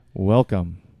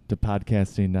Welcome to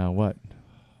Podcasting Now What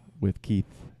with Keith,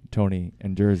 Tony,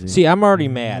 and Jersey. See, I'm already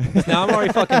mad. Now I'm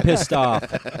already fucking pissed off.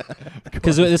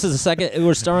 Because this is the second.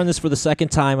 We're starting this for the second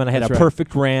time, and I had That's a right.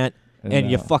 perfect rant, and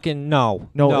you fucking no,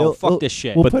 fuck this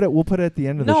shit. We'll put it at the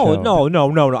end of the show. No.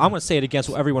 I'm gonna say it again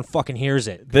so everyone fucking hears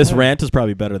it. This rant is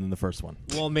probably better than the first one.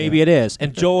 Well, maybe it is.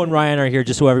 And Joe and Ryan are here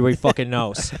just so everybody fucking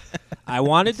knows. I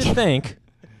wanted to thank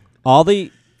all the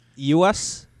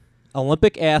U.S.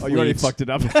 Olympic athletes. Oh, you already fucked it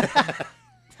up.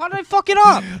 How did I fuck it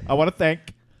up? I want to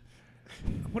thank.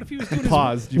 What if he was doing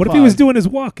Paused. his, What if he was doing his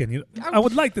walking? I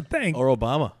would like to thank. Or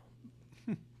Obama.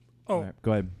 All right,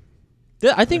 go ahead.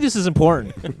 I think this is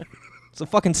important. So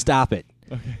fucking stop it.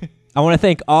 Okay. I want to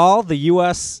thank all the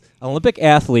U.S. Olympic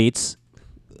athletes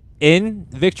in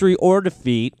victory or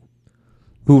defeat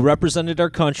who represented our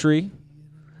country,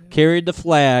 carried the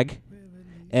flag,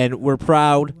 and were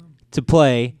proud to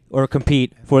play or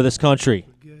compete for this country.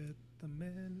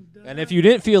 And if you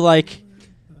didn't feel like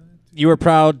you were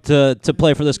proud to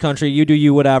play for this country, you do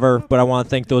you whatever, but I want to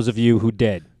thank those of you who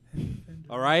did.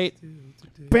 All right?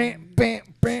 Bam, bam,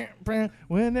 bam, bam.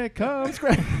 When it comes,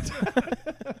 I'm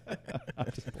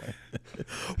just playing.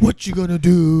 What you gonna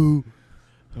do?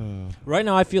 Right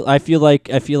now, I feel like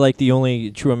the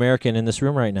only true American in this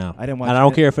room right now. I didn't watch and I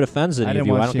don't it. care if it offends any I of didn't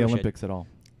you. I watch don't the give a shit. Olympics at all.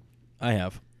 I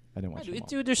have. I didn't watch them all.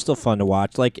 Dude, they're still fun to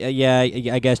watch. Like,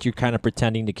 I guess you're kind of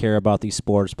pretending to care about these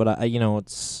sports, but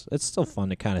it's still fun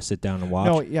to kind of sit down and watch.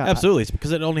 No, yeah, Absolutely. It's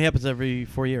because it only happens every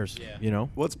 4 years. Yeah. You know?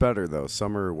 What's better though,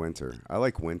 summer or winter? I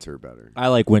like winter better. I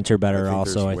like winter better. I think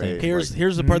Also, I there's think. way-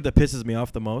 Here's the part that pisses me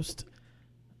off the most.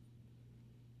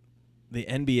 The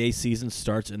NBA season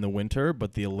starts in the winter,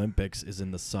 but the Olympics is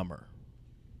in the summer.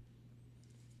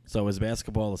 So is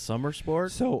basketball a summer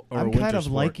sport? So or a I'm winter kind of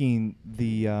sport? liking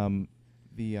the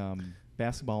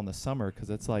basketball in the summer because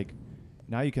it's like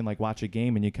now you can like watch a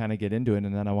game and you kind of get into it,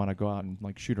 and then I want to go out and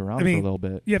like shoot around for a little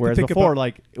bit. you have to Whereas think before, about-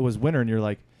 like it was winter and you're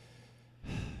like,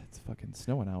 it's fucking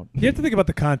snowing out. You have to think about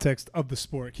the context of the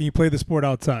sport. Can you play the sport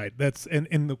outside? That's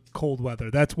in the cold weather.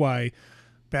 That's why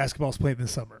basketball's played in the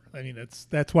summer. I mean,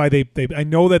 that's why they. I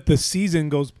know that the season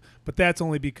goes, but that's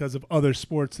only because of other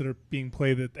sports that are being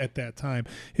played at that time.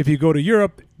 If you go to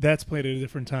Europe, that's played at a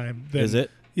different time. Is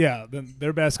it? Yeah, then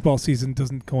their basketball season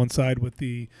doesn't coincide with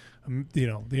the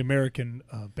the American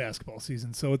basketball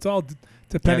season. So it's all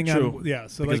depending Yeah, on true.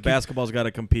 So Because like basketball's got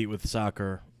to compete with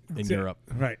soccer in That's it. Europe.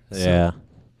 right? Yeah.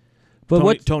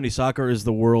 But Tony, soccer is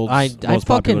the world's I most fucking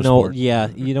popular know. sport. Yeah,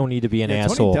 you don't need to be an Yeah,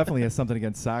 asshole. Tony definitely has something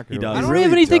against soccer. He does. I don't really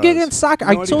have anything does. against soccer.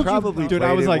 You I know what, told he you. probably Dude, I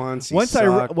played was it like, once, he once I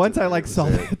sucked, like and saw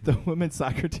that was it. the women's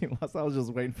soccer team lost, I was just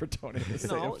waiting for Tony to say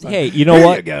No, it. hey, you know Here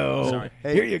what? you go. Sorry.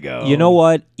 Here you go. You know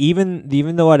what?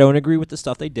 Even though I don't agree with the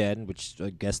stuff they did, which I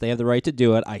guess they have the right to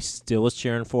do it, I still was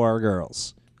cheering for our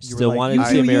girls. You were Still like, wanted you to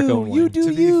see do America you, win. you do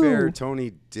To be you. fair,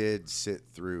 Tony did sit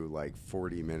through like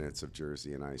 40 minutes of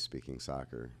Jersey and I speaking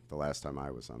soccer the last time I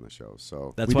was on the show.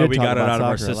 So That's We why did we talk got it about out of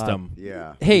our soccer a lot. system.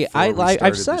 yeah. Hey, before we I've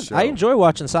started the said show. I enjoy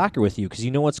watching soccer with you because you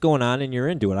know what's going on and you're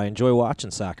into it. I enjoy watching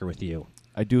soccer with you.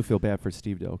 I do feel bad for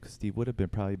Steve though, because Steve would have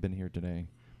probably been here today,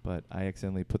 but I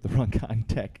accidentally put the wrong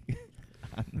contact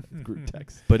on the group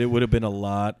text. But it would have been a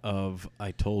lot of I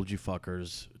told you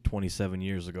fuckers 27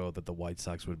 years ago that the White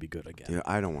Sox would be good again. Dude,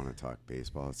 I don't want to talk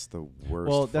baseball. It's the worst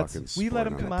Well, fucking we let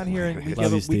him sport come the on here and we planet. Love give you,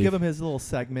 him, we Steve. give him his little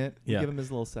segment. Yeah. We give him his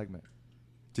little segment.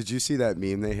 Did you see that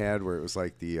meme they had where it was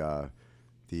like the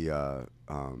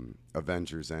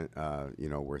Avengers,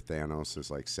 where Thanos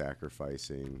is like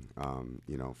sacrificing,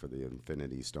 for the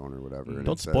Infinity Stone or whatever. And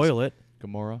Don't it says- spoil it.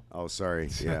 Gamora. Oh, sorry.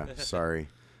 Yeah, sorry.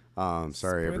 Sorry,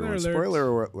 Spoiler everyone. alert.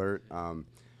 Spoiler alert.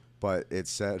 But it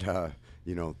said,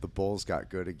 the Bulls got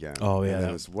good again. Oh, yeah, And that-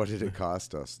 it was, what did it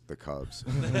cost us? The Cubs.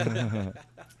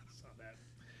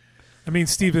 I mean,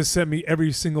 Steve has sent me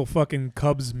every single fucking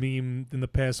Cubs meme in the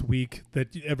past week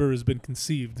that ever has been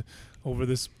conceived over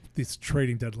this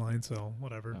trading deadline. So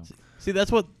whatever. Oh. See,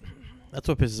 that's what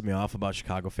pisses me off about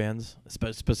Chicago fans,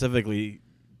 specifically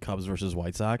Cubs versus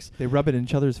White Sox. They rub it in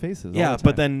each other's faces. Yeah, all the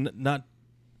but time. then not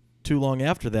too long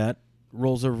after that,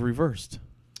 roles are reversed.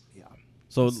 Yeah.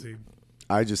 So Let's see.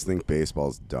 I just think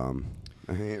baseball's dumb.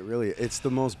 I mean, it's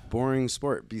the most boring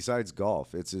sport besides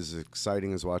golf. It's as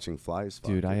exciting as watching flies fuck.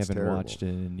 Dude, I It's haven't terrible. watched it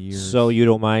in years. So you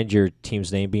don't mind your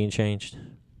team's name being changed?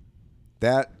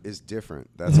 That is different.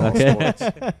 That's all Okay.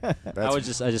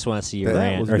 sports. I just want to see your That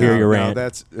rant was or hear No, your no, rant.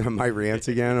 that's my rant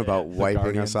again about wiping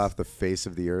Guardians. us off the face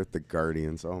of the earth. The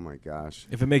Guardians. Oh my gosh.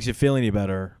 if it makes you feel any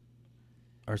better,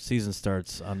 our season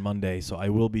starts on Monday, so I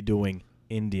will be doing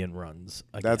Indian runs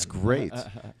again. That's great.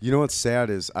 You know what's sad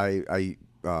is I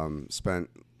spent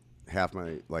half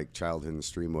my childhood in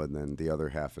Streamwood and then the other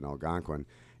half in Algonquin,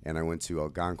 And I went to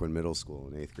Algonquin Middle School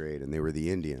in 8th grade, and they were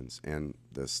the Indians. And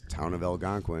this town of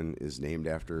Algonquin is named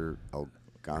after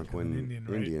Algonquin Indian,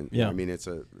 right? Yeah. I mean, it's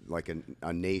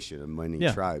a nation of many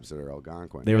Yeah. tribes that are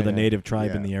Algonquin. They were Yeah, the yeah. native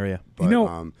tribe in Yeah. the area.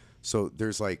 But, so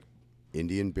there's like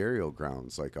Indian burial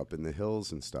grounds, like up in the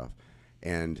hills and stuff.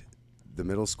 And the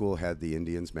middle school had the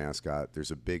Indians mascot.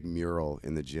 There's a big mural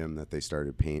in the gym that they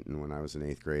started painting when I was in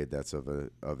 8th grade. That's of a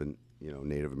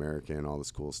Native American, all this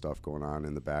cool stuff going on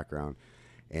in the background.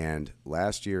 And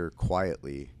last year,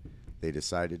 quietly, they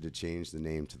decided to change the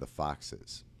name to the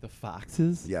Foxes. The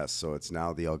Foxes? Yes, so it's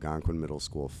now the Algonquin Middle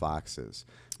School Foxes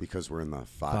because we're in the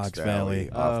Fox Valley. Valley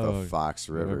off Oh, the Fox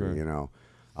River,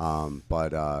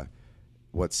 But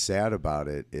what's sad about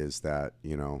it is that,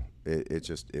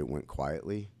 it went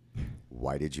quietly.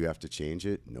 Why did you have to change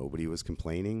it? Nobody was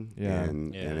complaining. Yeah.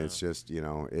 And it's just,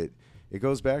 it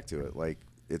goes back to it. Like,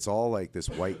 it's all like this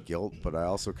white guilt, but I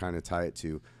also kind of tie it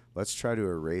to let's try to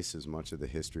erase as much of the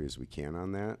history as we can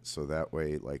on that, so that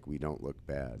way, like, we don't look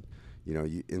bad.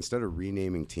 Instead of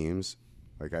renaming teams,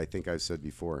 like I think I've said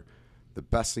before, the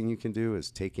best thing you can do is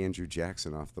take Andrew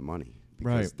Jackson off the money.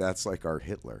 Because Right. that's like our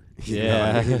Hitler.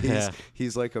 Yeah.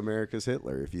 He's like America's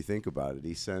Hitler, if you think about it.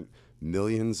 He sent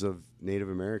millions of Native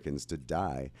Americans to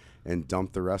die and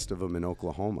dumped the rest of them in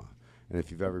Oklahoma. And if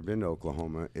you've ever been to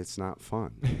Oklahoma, it's not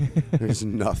fun. There's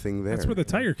nothing there. That's where the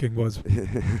Tiger King was.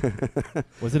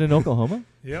 Was it in Oklahoma?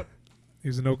 Yep. He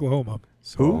was in Oklahoma.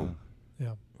 So,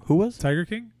 Yeah. Who was? Tiger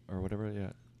King? Or whatever,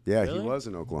 yeah. yeah, Really? he was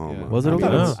in Oklahoma. Yeah. Was it I thought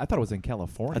Oklahoma? I thought it was in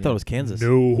California. I thought it was Kansas.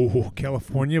 No.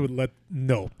 California would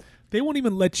no. They won't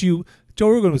even let you. Joe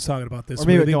Rogan was talking about this. Or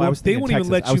maybe, where they no, I won't, was they thinking won't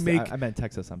Texas. even let you make. I meant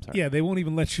Texas, I'm sorry. Yeah, they won't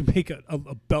even let you make a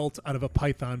belt out of a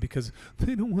python because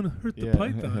they don't want to hurt the Yeah.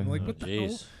 python. Like, Oh, what the hell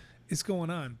jeez. is going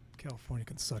on? California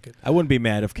can suck it. I wouldn't be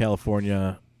mad if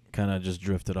California kind of just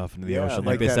drifted off into the Yeah, ocean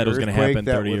like they that said it was going to earthquake happen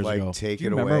that 30 would, years like, ago. Take Do you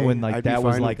it remember away. when like I'd be that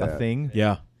was fine like with a that. thing?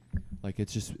 Yeah. Like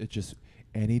it's just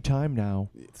any time now.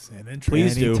 San Andreas.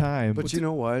 Please do. Anytime. But you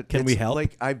know what? Can we It's help?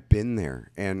 Like, I've been there,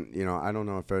 and I don't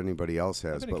know if anybody else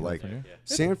has, I've been but in like California.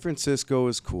 San Francisco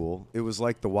is cool. It was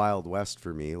like the Wild West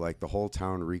for me. Like, the whole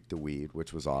town reeked of weed,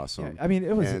 which was awesome. Yeah, I mean,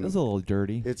 it was a And little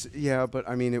dirty. but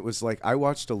I mean, it was like I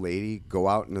watched a lady go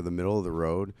out into the middle of the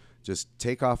road, just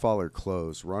take off all her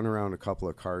clothes, run around a couple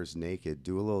of cars naked,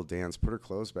 do a little dance, put her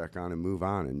clothes back on, and move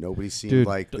on. And nobody seemed Dude.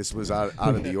 like this was out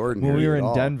of the ordinary. When we were at in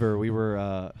all. Denver, we were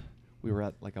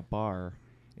at like a bar,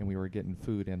 and we were getting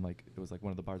food, and like it was like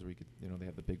one of the bars where you could, they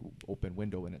have the big open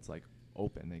window, and it's like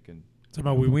open. They can. Talking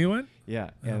about when we went? Yeah,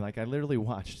 Yeah. and like I literally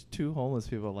watched two homeless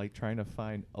people like trying to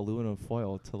find aluminum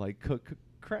foil to like cook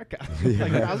crack out.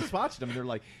 Like I was just watching them, and they're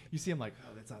like, you see them like, oh,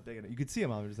 that's not big enough. You could see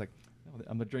them. I was just like, oh,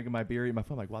 I'm drinking my beer, eating my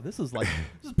phone. I'm like, wow, this is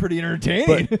pretty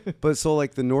entertaining. But so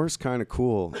like the North's kind of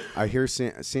cool. I hear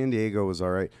San Diego was all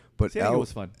right, but San Diego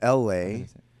was fun. L.A.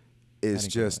 is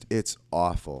didn't go just it's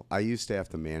awful. I used to have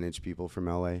to manage people from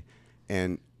L.A.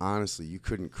 and honestly, you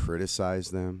couldn't criticize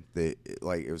them. It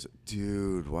was,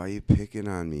 dude, why are you picking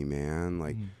on me, man?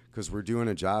 Like, because we're doing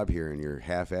a job here and you're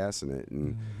half-assing it.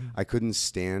 And I couldn't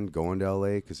stand going to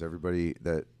L.A. because everybody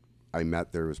that I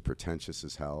met there was pretentious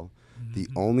as hell. The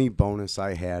only bonus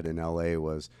I had in L.A.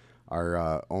 was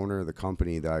our owner of the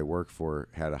company that I work for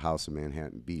had a house in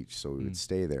Manhattan Beach, so we would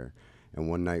stay there. And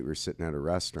one night we were sitting at a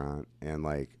restaurant, and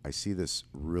like I see this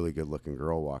really good-looking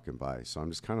girl walking by. So I'm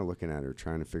just kind of looking at her,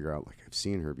 trying to figure out, like, I've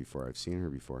seen her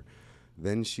before.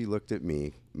 Then she looked at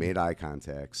me, made eye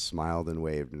contact, smiled and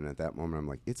waved, and at that moment I'm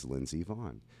like, it's Lindsey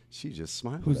Vonn. She just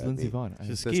smiled. Who's at Lindsey me. Vonn?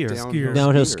 She's This skier.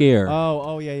 Downhill skier.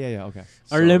 Oh, yeah. Okay.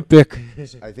 So Olympic.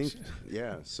 I think,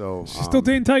 yeah. So She's still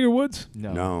dating Tiger Woods?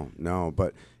 No,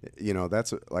 but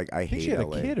that's like I I think hate she had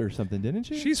LA. a kid or something, didn't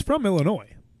she? She's from Illinois.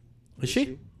 Is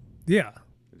she? Yeah.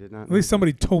 I did not. At least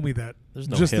somebody told me that There's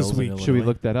no just this hills in week. Illinois. Should we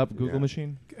look that up? Google Yeah.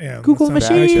 machine. Yeah, Google that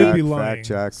sounds- machine. I could be Fact lying.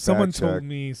 check, Someone fact told check.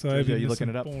 me, so Are I've been you looking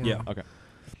it up? misinformed. Yeah. Okay.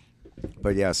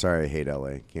 But yeah, sorry, I hate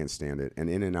LA. Can't stand it. And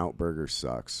In-N-Out Burger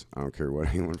sucks. I don't care what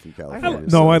anyone from I California don't,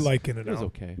 says. no, I like It was In-N-Out.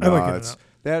 okay. I like No, In-N-Out.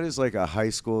 that is like a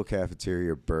high school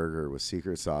cafeteria burger with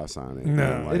secret sauce on it. No.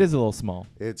 And, like, It is a little small.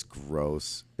 It's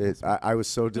gross. I was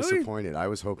so disappointed. I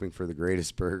was hoping for the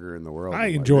greatest burger in the world. I I'm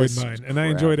like, enjoyed this is mine, and I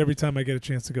crap. enjoy it every time I get a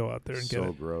chance to go out there and So get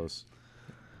it. gross.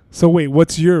 So wait,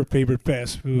 what's your favorite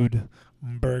fast food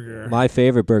burger? My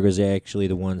favorite burgers are actually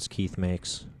the ones Keith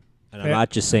makes. And I'm not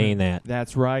just saying that.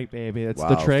 That's right, baby. It's Wow,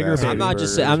 the Traeger, fast baby. I'm not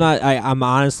just. burgers. I'm not. I'm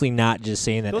honestly not just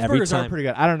saying that. Those Every burgers are time, pretty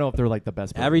good. I don't know if they're like the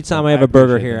best. every burgers, time but I have a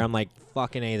burger appreciate here, them. I'm like,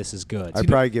 fucking A, this is good. I'd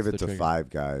probably give It's it the to Traeger. Five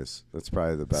Guys. That's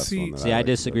probably the best See- one. That See, I like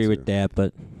to go disagree to. with that,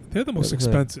 but They're the most Yeah.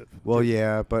 expensive. Well,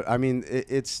 yeah, but I mean,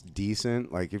 it's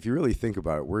decent. Like, if you really think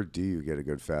about it, where do you get a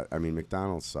good fat? I mean,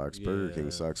 McDonald's sucks. Burger Yeah.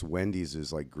 King sucks. Wendy's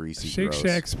is like greasy. Shake gross.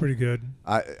 Shack's pretty good.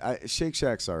 Shake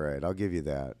Shack's all right. I'll give you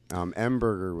that. M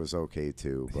Burger was okay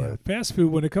too, but Yeah, fast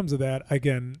food. When it comes to that,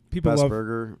 again, people Best love.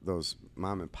 Burger, those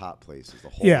mom and pop places, the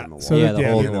hole Yeah, in the wall. so yeah, that- the yeah,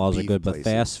 hole in yeah, the walls are beef good. But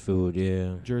places. fast food,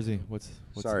 yeah. Jersey. What's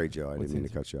Sorry, Joe, I what's didn't mean to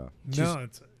it? cut you off. No,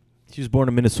 it's. She was born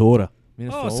in Minnesota.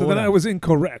 Minnesota. Oh, so then I was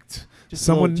incorrect. Just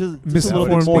Someone a little- just a misinformed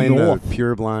little me. more Explain the north.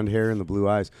 pure blonde hair and the blue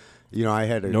eyes. You know, I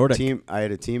had a Nordic. team. I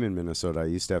had a team in Minnesota. I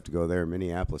used to have to go there.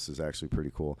 Minneapolis is actually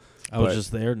pretty cool. I was But-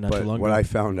 just there not too But long what ago. I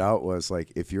found out was,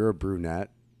 like, if you're a brunette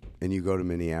and you go to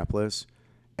Minneapolis,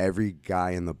 every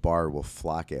guy in the bar will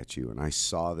flock at you. And I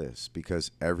saw this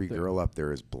because every girl up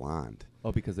there is blonde.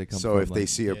 Oh, because they come. So from if they like,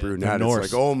 see a Yeah, brunette, they're it's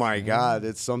Norse. like, oh my God,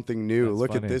 it's something new. That's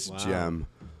Look funny. at this Wow. gem.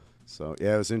 So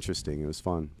yeah, it was interesting. It was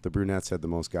fun. The brunettes had the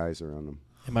most guys around them.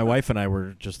 And my wife and I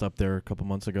were just up there a couple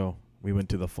months ago. We went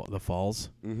to the falls.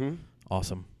 Mm-hmm.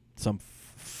 Awesome. Some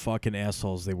fucking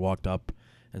assholes. They walked up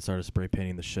and started spray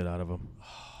painting the shit out of them.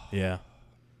 Yeah.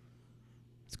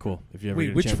 It's cool. If you ever Wait,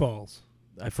 get a which chance- falls?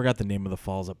 I forgot the name of the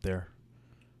falls up there,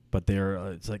 but they're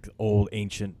it's like old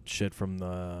ancient shit from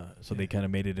the. So they kind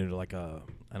of made it into like a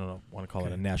I don't know, want to call it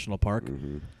a Okay. national park.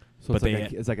 Mm-hmm. So but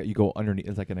it's like you go underneath.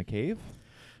 It's like in a cave.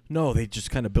 No, they just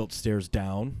kind of built stairs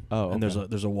down. Oh, and okay.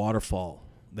 there's a waterfall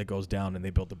that goes down, and they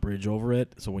built a bridge over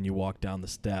it. So when you walk down the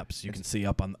steps, you can see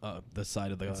up on the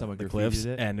side of the And someone the graffitied cliffs,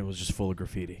 it? and it was just full of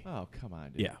graffiti. Oh come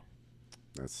on, dude. Yeah,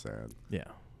 That's sad. yeah.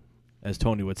 As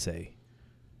Tony would say,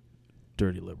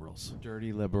 dirty liberals.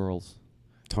 Dirty liberals.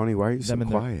 Tony, why are you so Them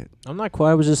and their- quiet? I'm not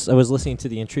quite. I was listening to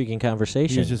the intriguing He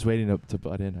conversation. was just waiting to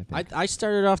butt in. I think. I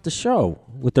started off the show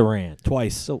with the rant.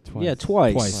 Twice. So Twice. yeah,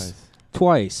 Twice.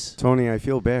 twice. Tony, I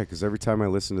feel bad because every time I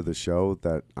listen to the show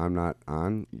that I'm not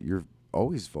on, you're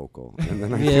always vocal, and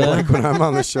then I Yeah. feel like when I'm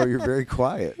on the show, you're very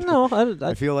quiet. No,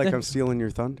 I feel like I'm stealing your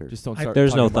thunder. Just don't I- start.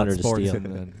 There's talking no about thunder to sports steal.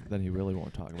 and then he really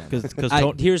won't talk about it.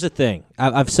 Because Here's the thing.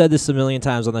 I've said this a million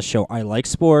times on the show. I like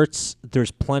sports.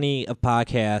 There's plenty of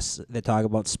podcasts that talk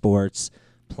about sports,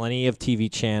 plenty of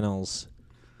TV channels.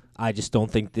 I just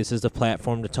don't think this is the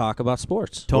platform to talk about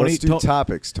sports. Tony Let's do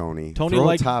topics, Tony. Tony Throw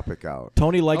like- a topic out.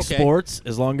 Tony likes Okay. sports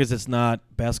as long as it's not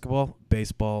basketball,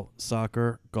 baseball,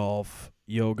 soccer, golf,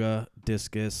 yoga,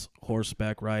 discus,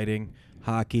 horseback riding,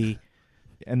 hockey.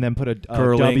 And then put a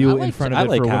Curling. W I in like- front I of it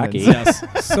like for hockey. women's.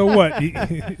 Yes. So what?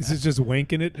 Is it just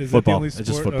wanking it? Is that the Football. only It's sport?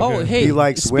 just football. Oh, Okay. hey, He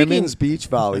likes speaking- women's beach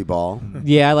volleyball.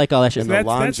 Yeah, I like all that shit. And the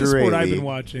That's the sport lingerie I've been league.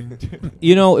 watching.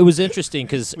 You know, it was interesting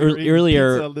because We were eating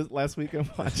earlier. pizza last week and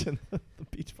watching the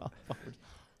beach volleyball.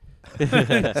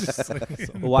 Just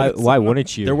like- Why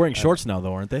wouldn't you? They're wearing shorts now,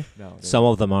 though, aren't they? No, Some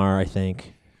of them are, I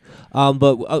think.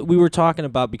 But we were talking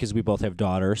about, because we both have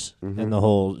daughters, Mhm. and the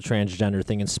whole transgender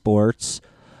thing in sports.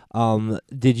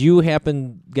 Did you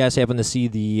guys happen to see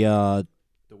the?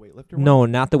 the weightlifter. one? No,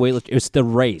 not the weightlifter. It's the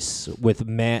race with a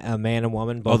man and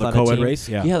woman both the on a co-ed team. race?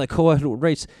 Yeah. Yeah, the co-ed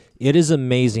race. It is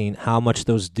amazing how much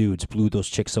those dudes blew those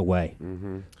chicks away.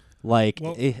 Mm-hmm. Like,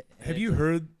 Well, Have you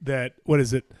heard that? What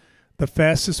is it? The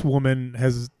fastest woman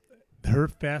has her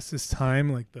fastest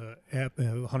time, like the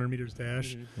 100 meters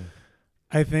dash. Mm-hmm.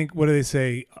 I think. What do they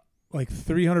say? Like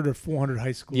 300 or 400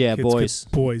 high school Yeah, kids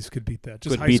boys could beat that.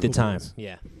 Just could high beat the school time. boys.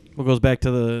 Yeah. Well, it goes back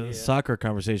to the Yeah. soccer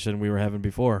conversation we were having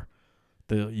before.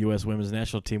 The U.S. women's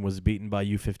national team was beaten by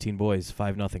U15 boys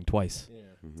 5-0 twice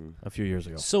Mm-hmm. a few years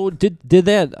ago. So did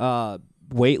that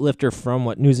weightlifter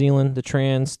from New Zealand, the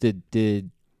trans, did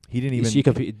He didn't even. she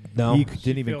compete? No. He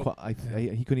didn't even. failed.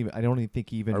 He couldn't even. I don't even think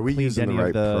he even. Are we cleaned using the any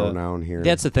right of the pronoun here?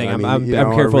 That's the thing. I I'm mean, you know,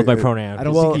 are careful with we- my pronoun. I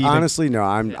don't Well, think he even- honestly, no.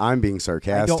 I'm being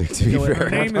sarcastic. To be you know what, fair, her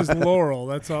Her name is Laurel.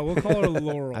 That's all. We'll call her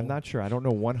Laurel. I'm not sure. I don't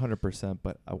know 100%,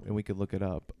 but and we could look it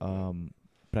up.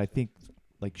 But I think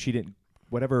like she didn't.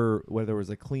 Whether it was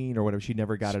a clean or whatever, she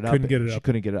never got She it up. couldn't get it She up.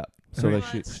 couldn't get it up, so Right.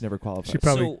 that she never qualified. She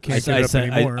probably So- can't get it up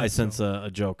anymore. I so. sense a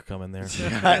joke coming there.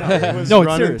 it was No, it's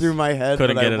running serious. through my head,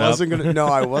 Couldn't but get I it up. wasn't gonna. No,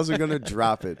 I wasn't gonna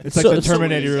drop it. It's like So- the so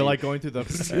Terminator. easy. You're like going through the.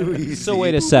 Too easy. So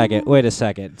wait a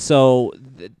second. So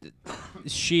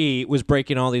she was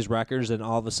breaking all these records, and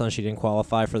all of a sudden she didn't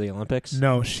qualify for the Olympics.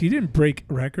 No, she didn't break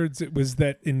records. It was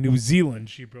that in New Zealand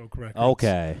she broke records.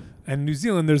 Okay. And New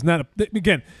Zealand, there's not a.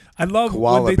 Again, I love when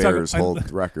Koala they talk. bears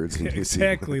hold records in New Zealand.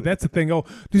 Exactly. That's the thing. Oh,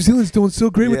 New Zealand's doing so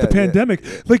great with the Yeah, pandemic.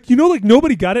 Like, like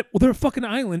nobody got it. Well, they're a fucking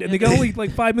island, and they got only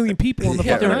like 5 million people on the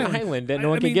Yeah, fucking they're an island. island that I- no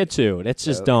one I can mean, get to. That's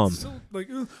just dumb. So, like,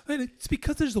 and it's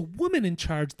because there's a woman in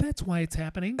charge. That's why it's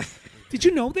happening. Did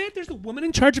you know that? There's a woman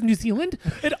in charge of New Zealand?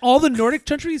 And all the Nordic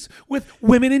countries with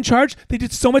women in charge, they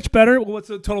did so much better. Well, what's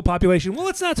the total population? Well,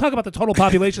 let's not talk about the total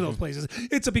population of those places.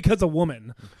 It's because of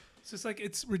woman. It's just like,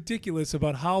 it's ridiculous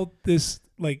about how this,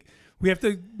 like, we have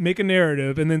to make a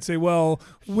narrative and then say, well,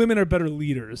 women are better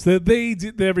leaders. They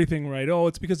did everything right. Oh,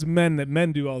 it's because of men that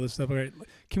men do all this stuff. Right?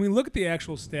 Can we look at the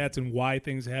actual stats and why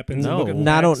things happen? No. Look at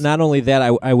Not facts? only that,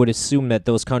 I would assume that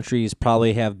those countries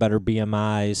probably have better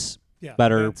BMIs, Yeah,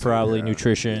 better that's- probably yeah,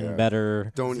 nutrition, yeah.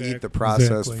 better. Don't eat the Exactly.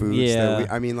 processed foods. Yeah.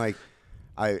 I mean, like,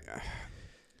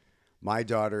 my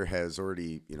daughter has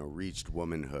already, reached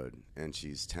womanhood, and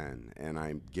she's 10, and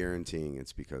I'm guaranteeing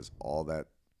it's because all that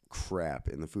crap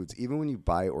in the foods. Even when you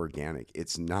buy organic,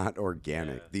 it's not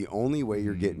organic. The only way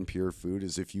you're getting pure food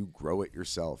is if you grow it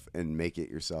yourself and make it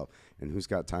yourself. And who's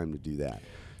got time to do that?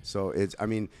 So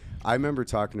I remember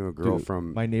talking to a girl Dude,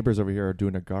 from my neighbors over here are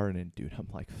doing a garden, and dude, I'm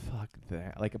like, fuck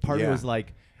that. Like, a part of Yeah. me was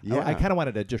like, Yeah. I kind of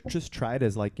wanted to just try it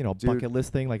as like, Dude. bucket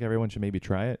list thing. Like, everyone should maybe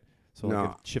try it. So No.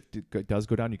 like, if shift does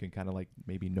go down, you can kind of like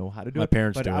maybe know how to do My it.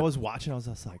 parents but do I it. was watching, I was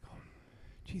just like, oh,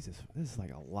 Jesus, this is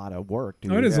like a lot of work,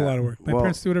 dude. Oh, it is a Yeah. lot of work. My Well,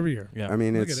 parents do it every year. Yeah. I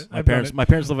mean, Look it's at it. my I've done parents. it. My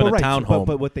parents live in Well, a right, townhome.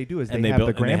 but what they do is and they they have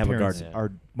built- the and they have a grandparents garden.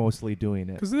 are mostly doing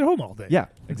it. Because they're home all day. Yeah,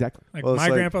 exactly. Like Well, it's my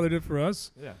like- grandfather did for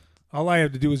us. Yeah. All I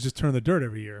had to do was just turn the dirt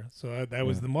every year. So that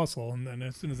was Yeah. the muscle. And then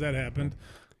as soon as that happened,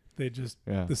 they just,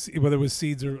 Yeah. whether it was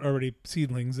seeds or already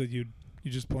seedlings that you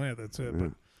just plant, that's it. Yeah.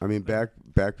 But I mean, back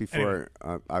before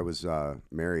I was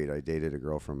married, I dated a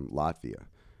girl from Latvia,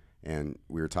 and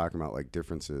we were talking about like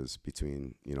differences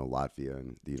between Latvia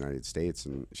and the United States,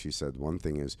 and she said one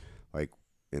thing is like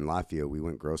in Latvia we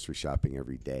went grocery shopping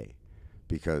every day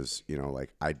because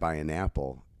like I'd buy an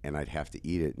apple and I'd have to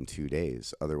eat it in 2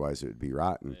 days, otherwise it would be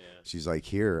rotten. She's like,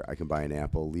 here I can buy an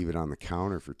apple, leave it on the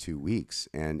counter for 2 weeks,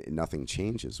 and nothing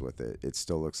changes with it. It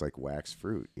still looks like wax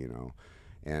fruit,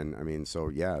 And I mean, so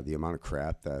yeah, the amount of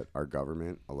crap that our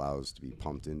government allows to be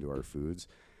pumped into our foods,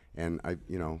 and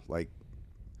like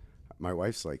my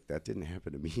wife's like, that didn't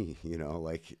happen to me,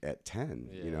 like at 10,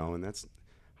 and that's,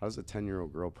 how does a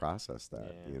 10-year-old girl process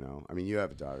that, I mean, you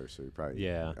have a daughter, so you probably,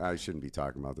 Yeah. I shouldn't be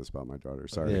talking about this about my daughter,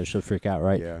 sorry. Yeah, she'll freak out,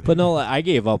 right? Yeah. But no, I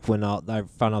gave up when I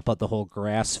found out about the whole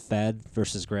grass-fed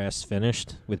versus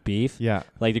grass-finished with beef. Yeah.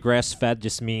 Like the grass-fed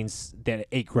just means that it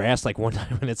ate grass like one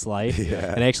time in its life,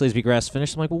 Yeah. and actually it's be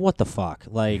grass-finished. I'm like, well, what the fuck?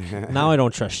 Like now I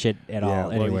don't trust shit at Yeah, all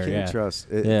well, anywhere. you can't Yeah. trust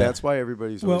it. Yeah. That's why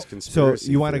everybody's always So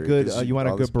conspiracy you want a theory, good 'cause you want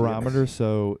a all this good BS. barometer.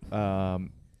 So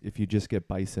if you just get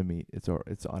bison meat, it's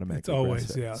automatic. it's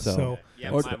always, yeah. So Yeah,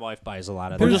 Or- my wife buys a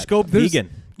lot of Or that. just go There's- vegan.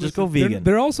 Just go listen, vegan.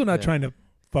 They're also not Yeah. trying to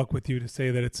fuck with you to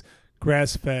say that it's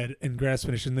grass-fed and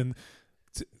grass-finished. And then,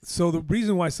 so the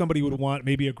reason why somebody would want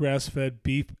maybe a grass-fed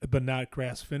beef but not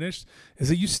grass-finished is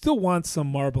that you still want some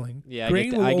marbling. Yeah,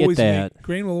 grain I get that.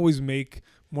 grain will always make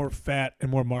more fat and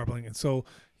more marbling, and so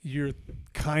you're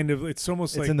kind of, it's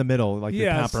almost It's like in the middle, like you're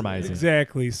yes, compromising.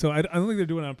 exactly. So I don't think they're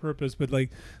doing it on purpose, but like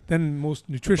then most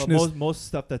But nutritionists. most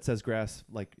stuff that says grass,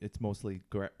 like it's mostly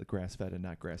grass fed and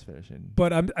not grass finished. And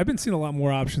But I've been seeing a lot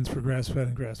more options for grass-fed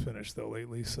and grass-finished though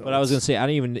lately. So But I was gonna say I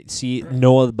didn't even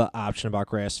know the option about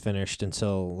grass-finished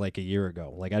until like a year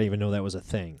ago. Like I didn't even know that was a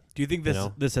thing. Do you think this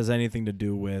know? this has anything to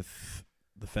do with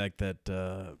the fact that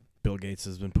Bill Gates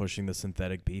has been pushing the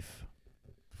synthetic beef?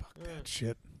 that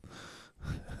shit.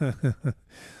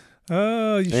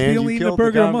 Oh, you should And be you only eating a killed the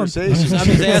burger a month. conversation. I'm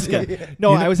just asking.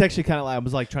 no, You know- I was actually kind of I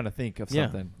was like trying to think of Yeah.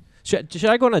 something. Should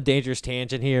I go on a dangerous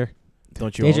tangent here?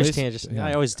 Don't you Dangerous always? tangent. Yeah.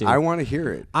 I always do. I want to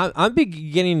hear it. I'm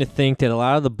beginning to think that a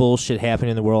lot of the bullshit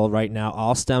happening in the world right now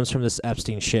all stems from this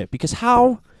Epstein shit. Because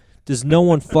how does no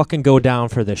one fucking go down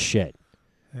for this shit?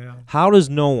 Yeah. How does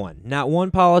no one? Not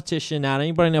one politician, not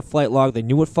anybody in that flight log. They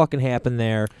knew what fucking happened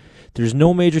there. There's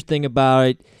no major thing about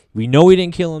it. We know he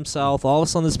didn't kill himself. All of a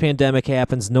sudden this pandemic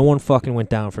happens. No one fucking went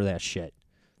down for that shit.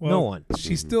 Well, No one.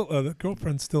 She's still the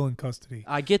girlfriend's still in custody.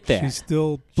 I get that. She's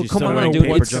still. But She's come still on, wearing dude.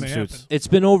 paper What's gonna jumpsuits. happen? It's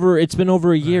been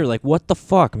over a year. Like what the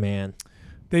fuck, man?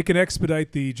 They can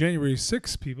expedite the January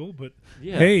 6th people, but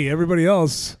Yeah. hey, everybody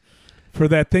else, for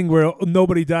that thing where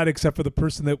nobody died except for the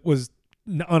person that was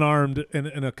unarmed and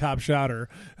a cop shot her.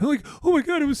 And like, oh my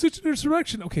god, it was such an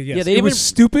insurrection. Okay, yes, Yeah, they it even- was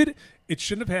stupid. It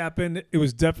shouldn't have happened. It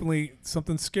was definitely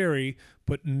something scary,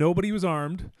 but nobody was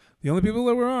armed. The only people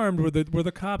that were armed were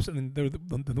the cops, and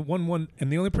the one,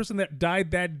 and the only person that died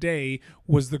that day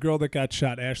was the girl that got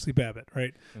shot, Ashley Babbitt.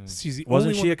 Right? She's the Wasn't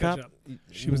only she one a that got cop? shot.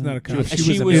 She was not a cop. She She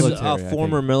was was military, I a think.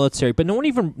 former military, but no one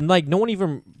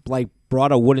even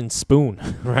brought a wooden spoon,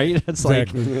 right? It's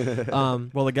Exactly.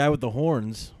 Well, the guy with the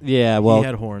horns, yeah, he well,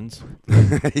 had horns.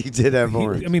 He did have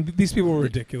horns. I mean, these people were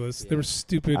ridiculous. They were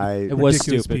stupid. it was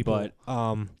ridiculous stupid, people.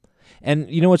 but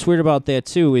and you know what's weird about that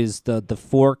too is the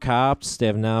 4 cops that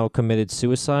have now committed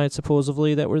suicide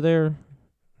supposedly that were there.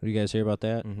 Did you guys hear about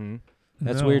that? Mm-hmm.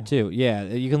 That's No. weird too. Yeah,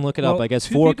 you can look it up. Well, I guess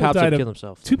 2 4 people cops died have of- killed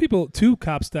themselves. Two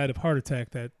cops died of heart attack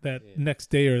that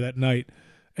next day or that night,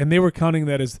 and they were counting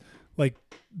that as like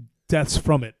deaths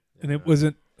from it, and it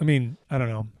wasn't. I mean, I don't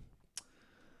know.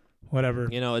 Whatever.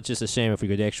 You know, it's just a shame if we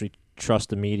could actually trust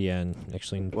the media and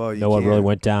actually Well, you know what really can't.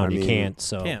 went down. I You mean, can't.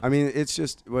 So Can't. I mean, it's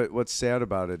just what's sad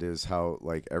about it is how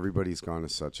like everybody's gone to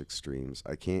such extremes.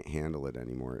 I can't handle it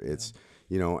anymore. It's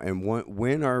and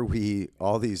when are we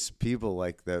all these people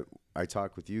like that? I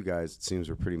talk with you guys. It seems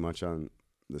we're pretty much on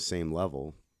the same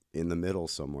level, in the middle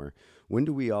somewhere. When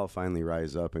do we all finally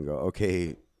rise up and go,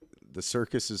 okay, the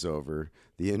circus is over.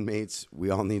 The inmates, we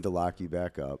all need to lock you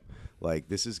back up. Like,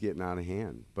 this is getting out of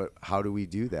hand. But how do we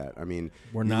do that? I mean,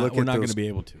 We're you not. look We're at not going those- to be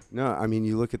able to. No, I mean,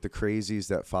 you look at the crazies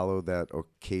that follow that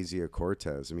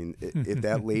Ocasio-Cortez. I mean, if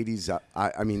that lady's,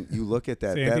 I mean, you look at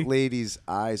that. Sandy? That lady's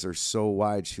eyes are so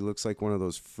wide. She looks like one of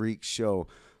those freak show,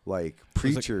 like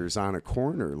preachers on a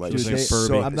corner. Like, Dude, Dude, she's they-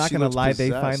 so, I'm not she gonna looks lie. They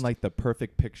possessed. find like the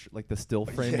perfect picture, like the still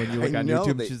frame when you Yeah, look I on know,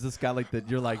 YouTube. they- She's this guy like that.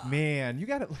 You're like, man, you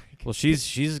got it. Like, Well,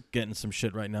 she's getting some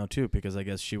shit right now too because I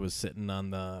guess she was sitting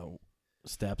on the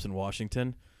steps in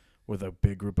Washington with a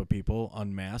big group of people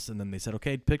unmasked, and then they said,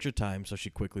 "Okay, picture time." So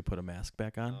she quickly put a mask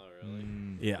back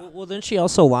on. Yeah. Well, didn't she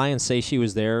also lie and say she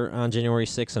was there on January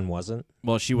 6th and wasn't?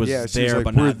 Well, she was Yeah, she there, was like,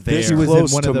 but we're not there. this She was in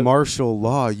close one to of the- martial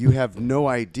law. You have no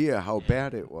idea how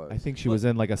bad it was. I think she was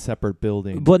in like a separate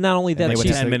building. But not only And that, they like would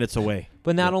she's, have 10 minutes away.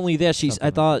 but not Yeah, only that, she's. something I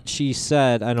like thought she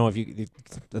said. I don't know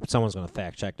if someone's going to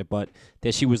fact check it, but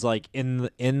that she was like in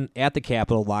at the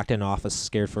Capitol, locked in office,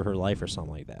 scared for her life or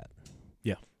something like that.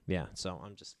 Yeah. Yeah. So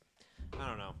I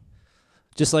don't know.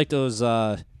 Just like those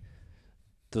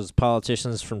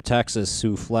politicians from Texas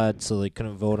who fled so they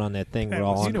couldn't vote on that thing. That We're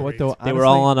all was on, you know what though? they were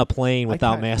all Honestly, on a plane I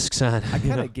without kinda- masks on. I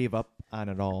kind of gave up on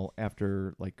it all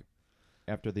after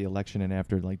the election and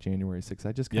after like January 6th.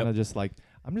 I just kind of just like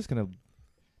I'm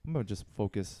gonna just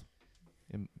focus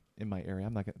in my area.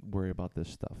 I'm not gonna worry about this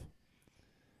stuff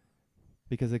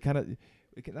because I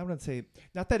wouldn't say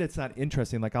not that it's not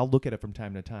interesting. Like I'll look at it from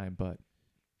time to time, but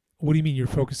What do you mean you're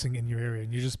focusing in your area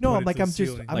and you just no, point I'm it like to the I'm just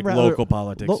ceiling? I'm Like rather local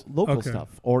politics. local Okay.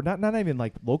 stuff or not even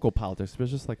like local politics, but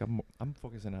it's just like I'm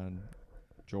focusing on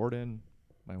Jordan,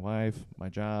 my wife, my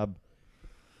job,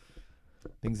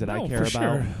 things that I No, care for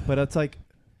about. sure. But it's like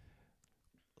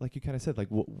you kind of said, like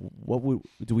what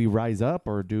do we rise up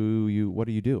or what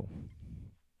do you do?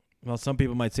 Well, some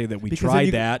people might say that we Because then tried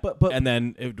you- that, but- and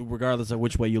then regardless of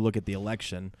which way you look at the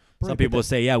election, Right, some but people that-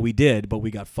 say, "Yeah, we did, but we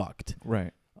got fucked."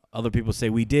 Right. Other people say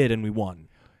we did and we won.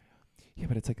 Yeah,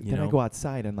 but it's like You then I know? go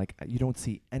outside and like you don't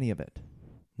see any of it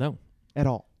No. at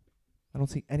all. I don't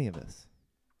see any of this.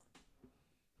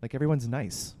 Like everyone's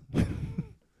nice.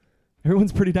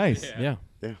 Everyone's pretty nice Yeah.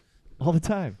 all the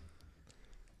time.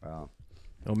 Wow.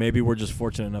 Well, maybe we're just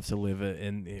fortunate enough to live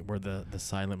where the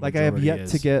silent Like I have majority yet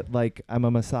is. to get like I'm a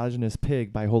misogynist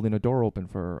pig by holding a door open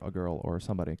for a girl or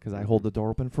somebody because I hold the door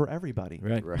open for everybody.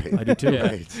 Right. Right. I do too. Yeah.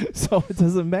 Right. So it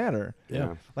doesn't matter.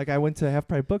 Yeah. Like I went to Half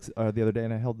Price Books the other day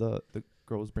and I held the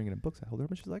girl was bringing in books. I held her up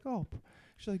and she's like, "Oh,"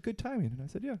 she's like, "Good timing." And I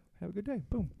said, "Yeah, have a good day."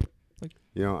 Boom.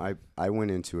 You know, I went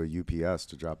into a UPS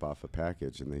to drop off a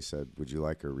package, and they said, "Would you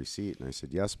like a receipt?" And I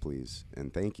said, "Yes, please,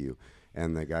 and thank you."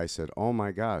 And the guy said, "Oh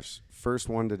my gosh, first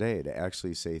one today to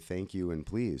actually say thank you and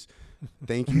please.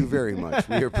 Thank you very much.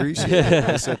 We appreciate it."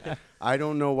 I said, "I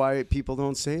don't know why people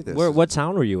don't say this." What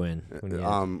town were you in? when you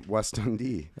had- West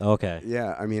Dundee. okay.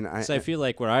 Yeah, I mean, So I feel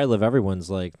like where I live, everyone's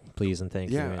like, please and thank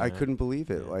you. yeah, and, I couldn't believe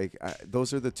it. yeah. Like,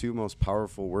 those are the two most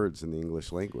powerful words in the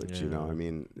English language. You know, Yeah. I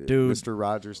mean, Dude. Mr.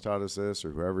 Rogers taught us this,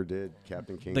 or whoever did,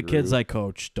 Captain Kangaroo. The kids I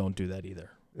coach don't do that either.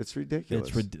 it's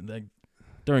ridiculous. Like,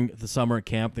 during the summer at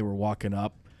camp, they were walking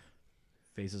up,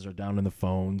 faces are down in the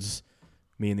phones.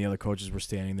 Me and the other coaches were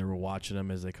standing there, we're watching them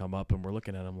as they come up, and we're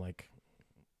looking at them like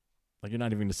you're not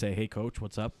even going to say, "Hey, coach,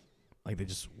 what's up?" Like they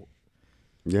just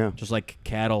like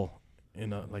cattle,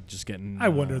 like just getting. I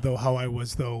wonder though how I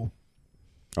was though.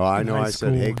 Oh, I in know. high I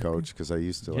said, "Hey, school. coach," because I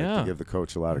used to like Yeah. to give the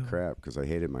coach a lot of Yeah. crap because I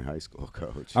hated my high school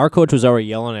coach. Our coach was already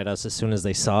yelling at us as soon as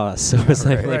they saw us. So it's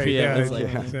like, Right. yeah, yeah, it's like,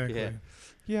 yeah. exactly. yeah.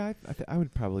 Yeah, I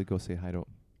would probably go say hi to.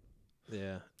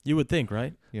 Yeah. You would think,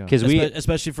 right? Yeah. 'Cause we-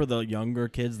 especially for the younger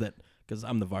kids because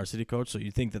I'm the varsity coach, so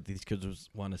you think that these kids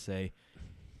want to say,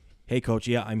 "Hey, coach,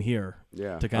 yeah, I'm here."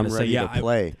 Yeah, To kinda I'm say, ready yeah, to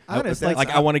play. Honest, Like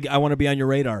I want to be on your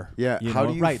radar. Yeah, you how know?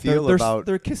 do you right. feel they're, about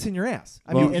they're kissing your ass.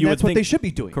 I Well, mean, and you that's would what they think- should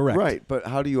be doing. Correct. right? But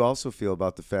how do you also feel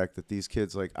about the fact that these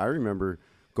kids, like I remember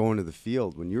going to the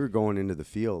field when you were going into the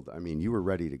field. I mean, you were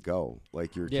ready to go.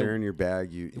 Like you were Yeah. carrying your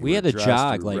bag. You We were had to dressed,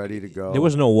 jog, you were like, ready to go. There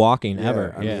was no walking Yeah,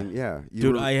 ever. I mean, yeah, you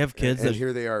Dude, were- I have kids and that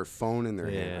here they are, phone in their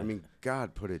hand. Yeah. I mean,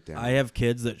 God, put it down. I have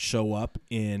kids that show up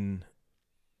in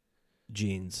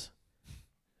jeans,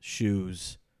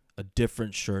 shoes, a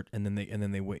different shirt, and then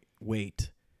they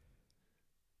wait,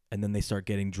 and then they start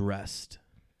getting dressed.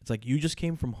 It's like you just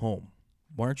came from home.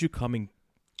 Why aren't you coming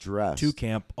dressed to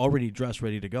camp already dressed,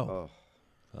 ready to go? Oh,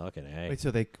 Fucking A. Wait,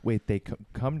 so they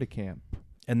come to camp.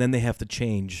 And then they have to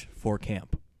change for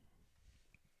camp.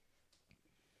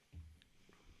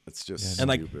 it's just And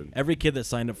like stupid. every kid that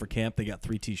signed up for camp, they got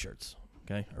 3 T-shirts.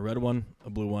 Okay, a red one, a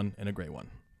blue one, and a gray one.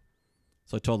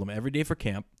 So I told them every day for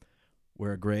camp,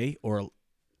 wear a gray or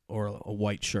a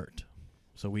white shirt.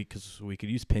 So we could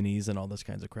use pennies and all this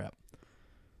kinds of crap.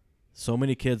 So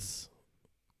many kids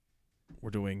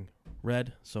were doing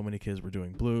red. So many kids were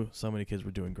doing blue. So many kids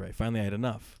were doing gray. Finally, I had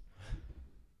enough.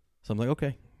 So I'm like,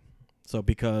 okay. So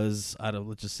because out of,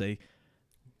 let's just say,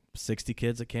 60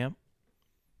 kids at camp,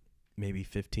 maybe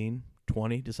 15,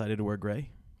 20 decided to wear gray.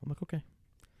 I'm like, okay.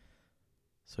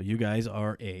 So you guys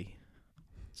are A.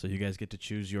 So you guys get to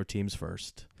choose your teams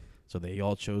first. So they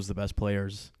all chose the best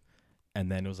players.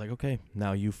 And then it was like, okay,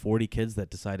 now you 40 kids that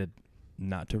decided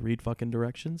not to read fucking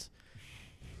directions,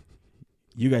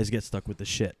 you guys get stuck with the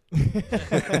shit.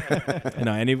 You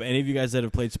know, any of you guys that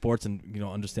have played sports and, you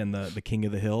know, understand the king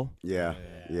of the hill, Yeah,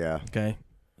 yeah. okay?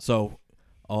 So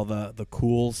all the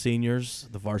cool seniors,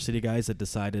 the varsity guys that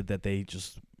decided that they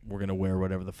just were going to wear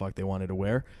whatever the fuck they wanted to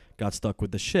wear, got stuck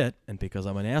with the shit. And because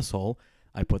I'm an asshole,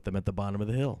 I put them at the bottom of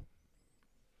the hill.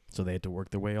 So they had to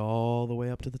work their way all the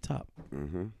way up to the top.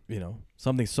 Mm-hmm. You know,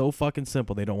 something so fucking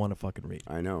simple they don't want to fucking read.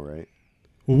 I know, right?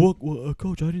 Well,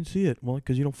 coach, I didn't see it. Well,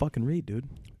 because you don't fucking read, dude.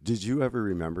 Did you ever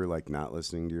remember like not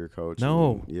listening to your coach?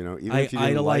 No. And, you know, even I if you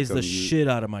didn't idolized like the him, shit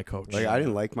out of my coach. Like I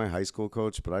didn't like my high school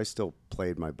coach, but I still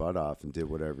played my butt off and did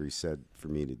whatever he said for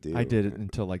me to do. I did it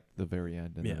until like the very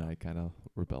end, and then Yeah. I kind of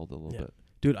rebelled a little Yeah. bit.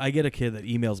 Dude, I get a kid that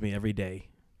emails me every day,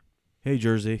 "Hey,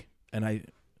 Jersey," and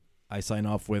I sign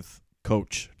off with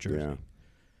Coach Jersey. Yeah.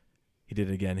 He did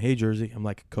it again. "Hey, Jersey." I'm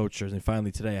like, "Coach Jersey." And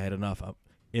finally today I had enough.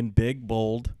 In big,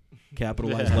 bold,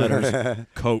 capitalized letters,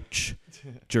 Coach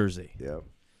Jersey. Yep.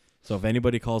 So if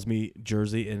anybody calls me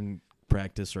Jersey in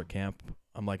practice or at camp,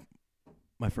 I'm like,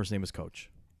 my first name is Coach.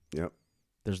 Yep.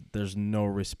 There's no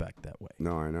respect that way.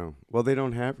 No, I know. Well, they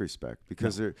don't have respect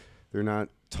because they're not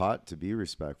taught to be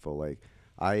respectful. Like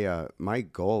my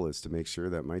goal is to make sure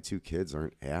that my 2 kids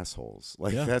aren't assholes.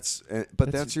 Like Yeah.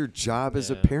 but that's your job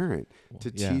as a Yeah. parent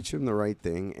to Yeah. teach them the right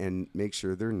thing and make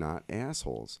sure they're not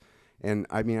assholes. And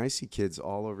I mean, I see kids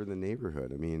all over the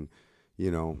neighborhood. I mean, you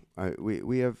know,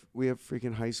 we have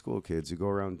freaking high school kids who go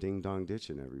around ding dong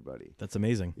ditching everybody. That's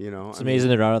amazing. You know, It's I mean, amazing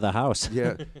they're out of the house.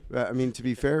 yeah, I mean, to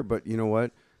be fair, but you know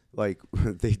what? Like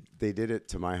they did it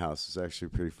to my house. It's actually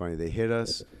pretty funny. They hit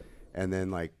us, and then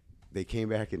like they came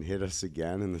back and hit us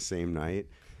again in the same night.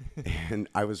 And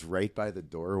I was right by the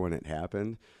door when it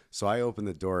happened. So I opened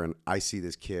the door and I see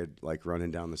this kid like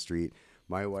running down the street.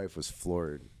 My wife was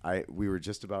floored. We were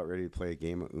just about ready to play a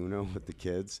game of Uno with the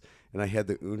kids, and I had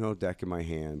the Uno deck in my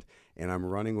hand, and I'm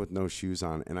running with no shoes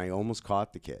on, and I almost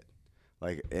caught the kid.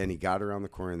 Like, and he got around the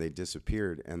corner and they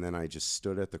disappeared. And then I just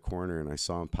stood at the corner and I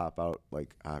saw him pop out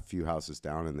like a few houses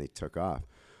down and they took off.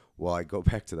 Well, I go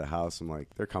back to the house. I'm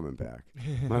like, they're coming back.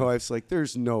 My wife's like,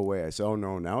 there's no way. I said, oh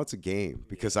no, now it's a game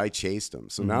because I chased them.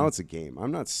 So now it's a game.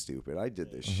 I'm not stupid. I did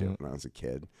this shit when I was a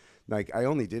kid. Like I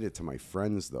only did it to my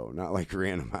friends though, not like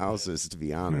random houses to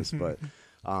be honest.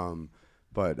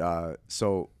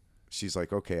 So she's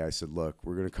like, okay. I said, look,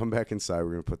 we're going to come back inside.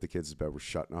 We're going to put the kids to bed. We're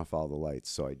shutting off all the lights.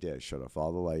 So I did. Shut off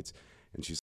all the lights. And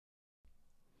she's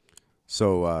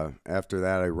so after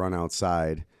that, I run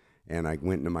outside and I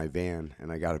went into my van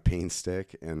and I got a paint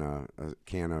stick and a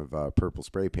can of purple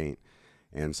spray paint.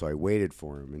 And so I waited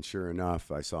for him. And sure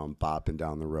enough, I saw him bopping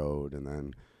down the road. And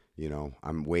then, you know,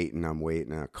 I'm waiting.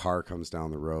 And a car comes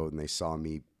down the road and they saw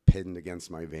me pinned against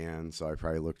my van. So I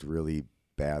probably looked really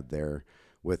bad there.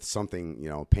 With something, you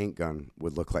know, a paint gun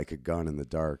would look like a gun in the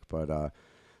dark. But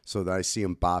so that I see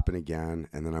him bopping again,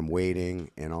 and then I'm waiting,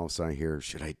 and all of a sudden I hear,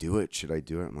 should I do it? Should I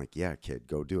do it? I'm like, yeah, kid,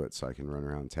 go do it so I can run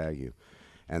around and tag you.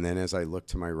 And then as I looked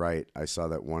to my right, I saw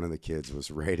that one of the kids was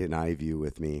right in eye view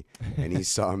with me, and he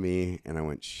saw me, and I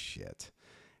went, shit.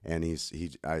 And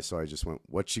so I just went,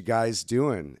 "What you guys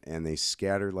doing?" And they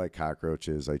scattered like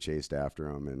cockroaches. I chased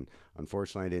after them, and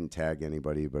unfortunately, I didn't tag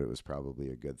anybody, but it was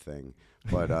probably a good thing.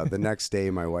 But the next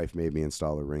day, my wife made me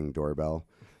install a Ring doorbell.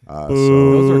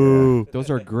 So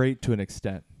Those are great to an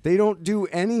extent. they don't do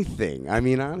anything. I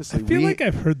mean, honestly, I feel like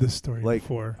I've heard this story like,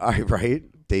 before. right?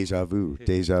 Deja vu.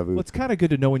 Well, it's kind of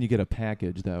good to know when you get a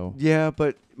package, though. Yeah,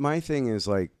 but my thing is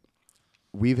like,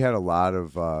 we've had a lot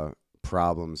of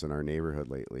problems in our neighborhood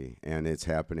lately, and it's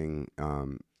happening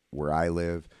where I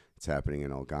live. It's happening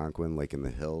in Algonquin, like in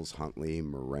the hills, Huntley,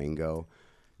 Marengo.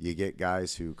 You get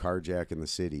guys who carjack in the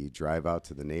city, drive out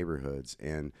to the neighborhoods,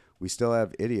 and we still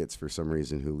have idiots for some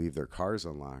reason who leave their cars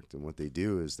unlocked. And what they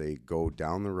do is they go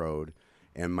down the road,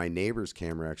 and my neighbor's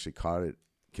camera actually caught it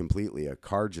completely. A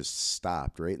car just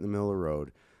stopped right in the middle of the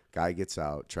road. Guy gets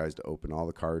out, tries to open all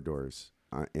the car doors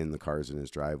in the cars in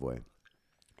his driveway.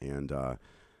 And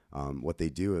what they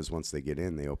do is once they get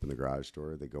in, they open the garage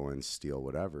door, they go in, steal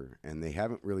whatever. And they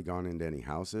haven't really gone into any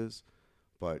houses.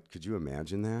 But could you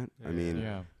imagine that? I mean,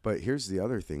 Yeah. but here's the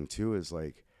other thing, too, is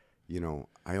like, you know,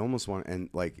 I almost want,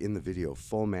 and like in the video,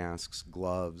 full masks,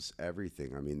 gloves,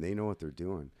 everything. I mean, they know what they're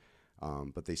doing.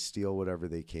 But they steal whatever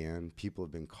they can. People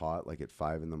have been caught like at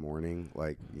 5 a.m.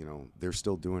 Like, you know, they're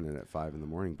still doing it at 5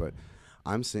 a.m. But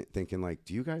I'm thinking, like,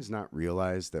 do you guys not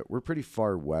realize that we're pretty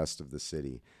far west of the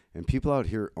city, and people out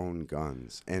here own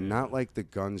guns, and not like the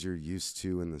guns you're used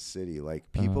to in the city.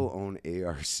 Like, people own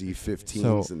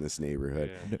ARC-15s in this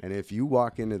neighborhood, and if you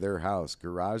walk into their house,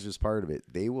 garage is part of it.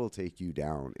 They will take you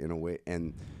down in a way,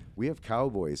 and we have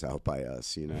cowboys out by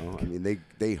us. You know, I mean,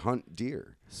 they hunt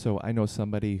deer. So I know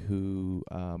somebody who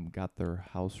got their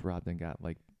house robbed and got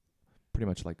like pretty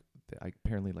much like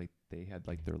apparently like they had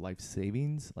like their life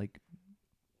savings like.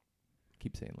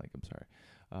 Keep saying like I'm sorry.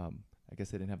 I guess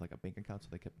they didn't have like a bank account, so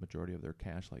they kept majority of their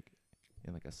cash like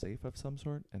in like a safe of some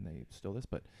sort, and they stole this.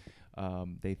 But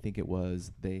they think it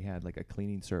was they had like a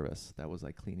cleaning service that was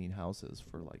like cleaning houses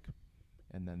for like,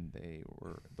 and then they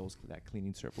were that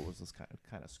cleaning service was just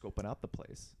kind of scoping out the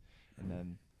place, and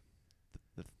then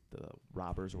the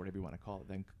robbers or whatever you want to call it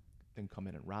then come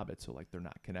in and rob it. So like they're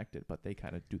not connected, but they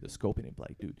kind of do the scoping and be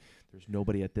like, dude, there's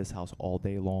nobody at this house all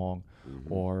day long,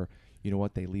 or you know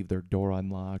what, they leave their door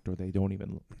unlocked, or they don't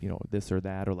even, you know, this or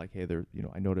that, or like, hey, they're, you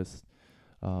know, I noticed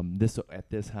this at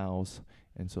this house,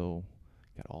 and so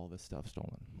got all this stuff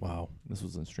stolen. Wow. This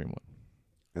was in Streamwood.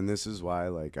 And this is why,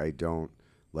 like, I don't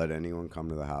let anyone come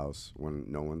to the house when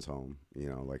no one's home. You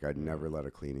know, like, I'd never let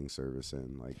a cleaning service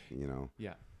in. Like, you know.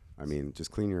 Yeah. I mean,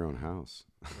 just clean your own house.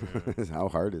 How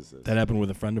hard is this? That happened with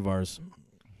a friend of ours.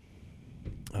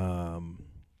 Lives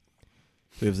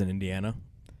in Indiana,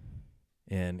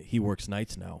 and he works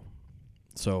nights now.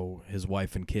 So his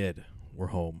wife and kid were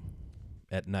home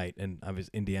at night, and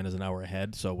obviously Indiana's an hour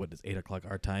ahead. So what is 8 o'clock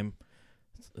our time?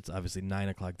 It's obviously 9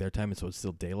 o'clock their time, and so it's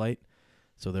still daylight.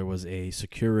 So there was a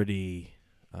security,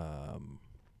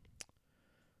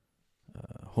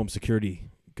 home security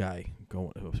guy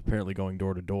apparently going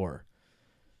door to door.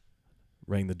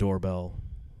 Rang the doorbell.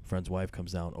 Friend's wife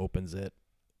comes down, opens it.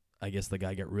 I guess the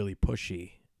guy got really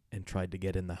pushy and tried to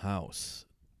get in the house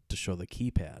to show the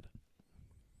keypad.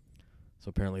 So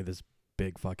apparently this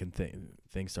big fucking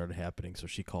thing started happening. So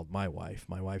she called my wife.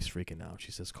 My wife's freaking out.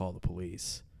 She says, call the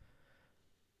police.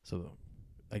 So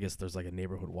I guess there's like a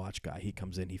neighborhood watch guy. He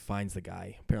comes in. He finds the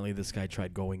guy. Apparently this guy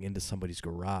tried going into somebody's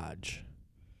garage,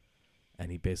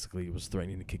 and he basically was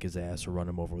threatening to kick his ass or run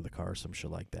him over with a car or some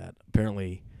shit like that.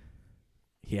 Apparently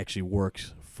he actually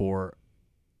works for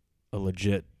a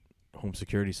legit home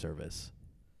security service.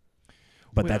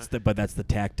 But that's the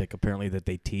tactic apparently that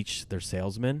they teach their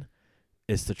salesmen,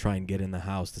 is to try and get in the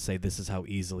house to say this is how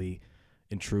easily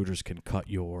intruders can cut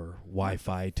your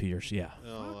Wi-Fi to your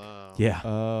Oh, wow. Yeah.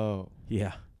 Oh.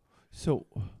 Yeah. So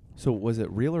was it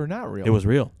real or not real? It was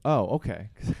real. Oh, okay.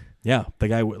 Yeah, the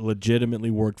guy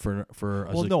legitimately worked for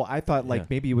a Well, no, I thought like yeah.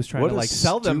 maybe he was trying What to a like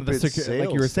sell them the stupid like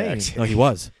you were sales saying. tactic. No, he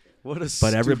was. What a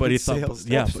But everybody stupid thought- sales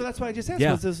yeah. tactic. So that's why I just asked.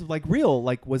 Yeah. Was this like real?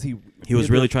 Like was he? He was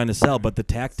really trying to sell, but the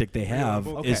tactic they have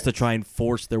Okay. is to try and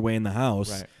force their way in the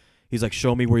house. Right. He's like,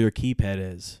 "Show me where your keypad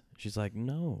is." She's like,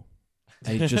 "No,"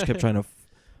 and he just kept trying to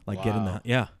get in the Wow.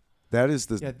 yeah. That is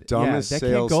the Yeah, dumbest that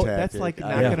can't sales go- tactic that's, like,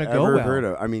 not I've gonna go ever well. heard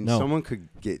of. I mean, No. someone could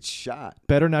get shot.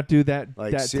 Better not do that.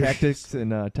 Like, that serious. tactics in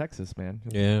Texas, man.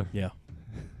 Yeah. Yeah.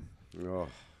 Oh,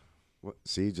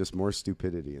 see, just more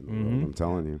stupidity in the world. Mhm. I'm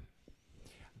telling you.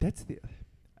 That's the.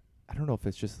 I don't know if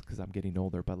it's just because I'm getting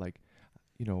older, but like,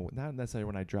 you know, not necessarily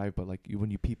when I drive, but like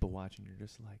when you people watch and you're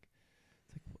just like,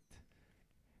 it's like what?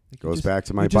 Like you Goes just- back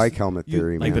to my you just- bike helmet you-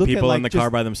 theory, Like man. the Look at, people like, in the just- car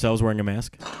by themselves wearing a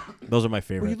mask. Those are my Well,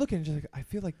 favorite. you look at it and just like, I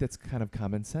feel like that's kind of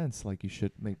common sense. Like you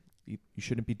shouldn't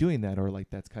be doing that, or like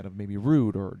that's kind of maybe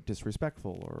rude or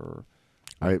disrespectful or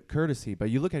courtesy. But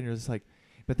you look at it and you're just like,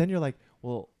 but then you're like,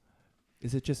 well,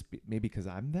 is it just maybe because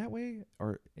I'm that way,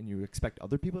 and you expect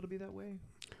other people to be that way?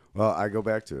 Well, I go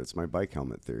back to it's my bike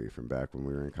helmet theory from back when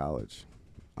we were in college.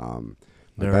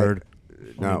 Nerd.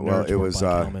 No, Only well, nerds it wear was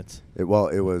bike helmets. it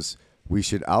was we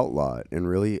should outlaw it and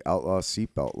really outlaw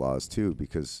seatbelt laws too,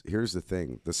 because here's the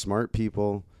thing: the smart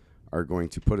people are going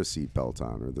to put a seatbelt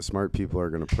on, or the smart people are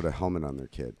going to put a helmet on their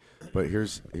kid. But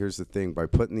here's the thing: by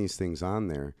putting these things on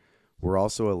there, we're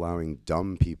also allowing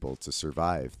dumb people to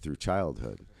survive through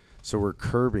childhood. So we're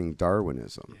curbing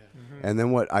Darwinism. And then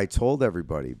what I told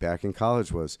everybody back in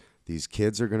college was, these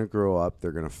kids are going to grow up,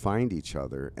 they're going to find each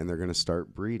other, and they're going to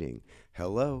start breeding.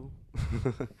 Hello.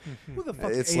 Who the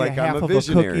fuck It's ate like a half I'm a of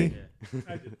visionary. cookie?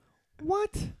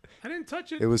 What? I didn't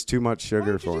touch it. It was too much Why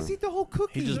sugar did you for just him. eat the whole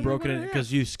cookie? He just You broke don't it even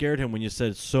because you scared him when you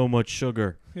said so much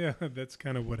sugar. Yeah, that's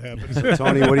kind of what happened. So,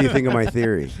 Tony, what do you think of my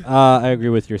theory? I agree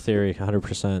with your theory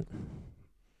 100%.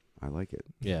 I like it.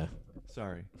 Yeah.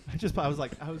 Sorry. I was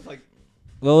like,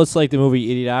 Well, it's like the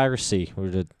movie Idiocracy, where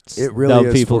the It really dumb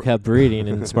is people for- kept breeding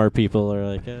and smart people are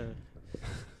like,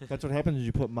 that's what happens when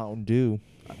you put Mountain Dew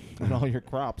on all your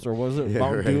crops, or was it Yeah,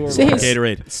 Mountain right. Dew? Or See, what?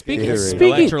 Gatorade. Speaking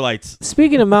Gatorade. Electrolytes.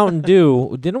 speaking of Mountain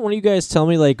Dew, didn't one of you guys tell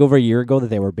me like over a year ago that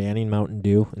they were banning Mountain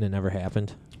Dew and it never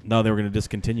happened? No, they were going to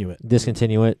discontinue it.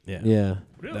 Discontinue it? Yeah. Yeah.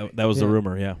 Really? That was the Yeah.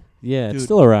 rumor, yeah. Yeah, it's Dude.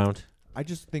 still around. I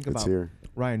just think It's about here.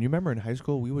 Ryan. You remember in high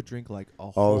school we would drink like a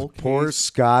Oh, whole poor case.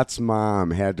 Scott's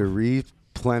mom had to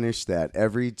replenish that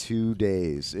every 2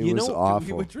 days. It You was know, we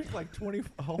awful. would drink like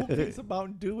a whole case of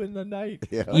Mountain Dew in the night.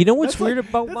 Yeah. You know what's That's weird like,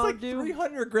 about that's Mountain like Dew?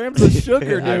 300 grams of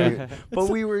sugar, I dude. mean, but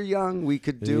we were young. We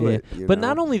could do Yeah. it. you But know?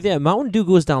 not only that, Mountain Dew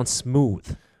goes down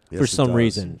smooth Yes, for it some does.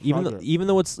 reason. Stronger. Even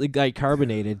though it's like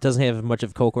carbonated, it doesn't have much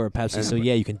of Coke or a Pepsi. And So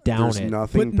yeah, you can down There's it.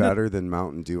 nothing But no- better than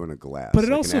Mountain Dew in a glass. But it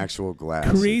like also an actual glass.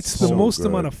 creates It's the so most good.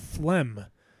 amount of phlegm.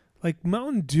 Like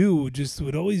Mountain Dew just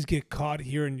would always get caught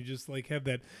here, and you just like have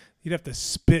that. You'd have to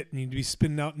spit, and you'd be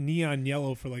spitting out neon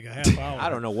yellow for like a half hour.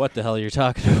 I don't know what the hell you're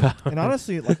talking about. And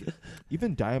honestly, like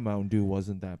even Diet Mountain Dew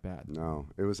wasn't that bad. No,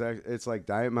 it was. It's like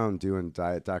Diet Mountain Dew and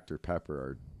Diet Dr Pepper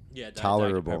are. Yeah, Diet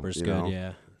Tolerable, Dr. Pepper's you good. know?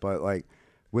 Yeah. But like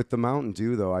with the Mountain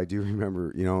Dew, though, I do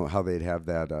remember, how they'd have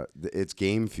that. It's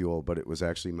game fuel, but it was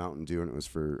actually Mountain Dew, and it was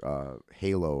for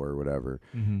Halo or whatever,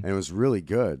 and it was really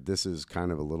good. This is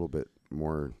kind of a little bit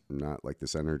more, not like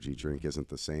this energy drink isn't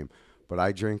the same, but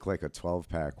I drank like a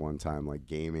 12-pack one time, like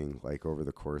gaming, like over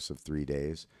the course of 3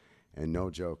 days. And no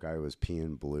joke, I was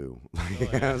peeing blue.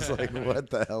 I was like, "What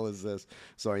the hell is this?"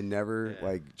 So I never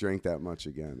like drank that much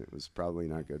again. It was probably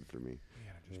not good for me. Man,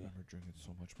 I just remember drinking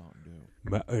so much Mountain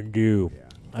Dew. Mountain Dew. Yeah.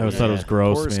 I always thought it was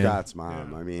gross, Poor man. Scott's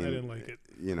mom. Yeah, I mean, I didn't like it.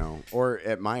 Or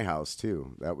at my house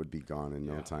too. That would be gone in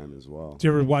no time as well. Did you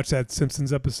ever watch that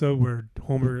Simpsons episode where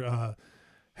Homer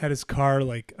had his car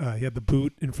like he had the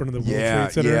boot in front of the World Yeah,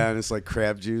 Trade Center? yeah, and it's like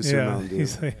crab juice or Yeah, Mountain Dew.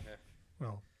 he's like,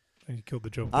 well, he killed the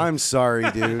joke. I'm sorry,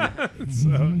 dude. So,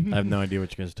 I have no idea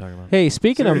what you guys are talking about. Hey,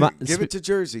 speaking of, Seriously, give it to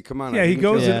Jersey. Come on. yeah, I he can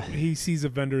goes kill Yeah. it. and he sees a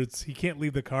vendor. He can't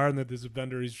leave the car, and that there's a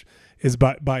vendor is comes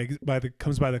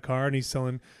by the car, and he's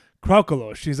selling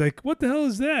Kraukalosh. He's like, "What the hell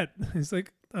is that?" He's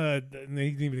like, and he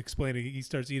didn't even explain it. He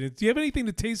starts eating it. Do you have anything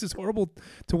to taste this horrible,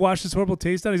 to wash this horrible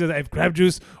taste out? He says, "I have crab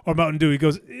juice or Mountain Dew." He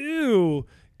goes, "Ew,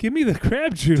 give me the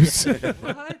crab juice." what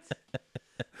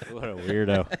a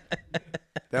weirdo.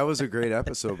 That was a great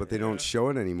episode, but they don't show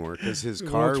it anymore because his The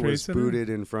car World Trade was Center? booted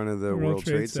in front of the World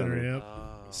Trade Center. Yep.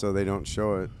 So they don't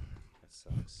show it.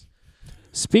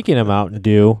 Speaking of Mountain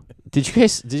Dew, did you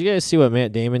guys see what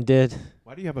Matt Damon did?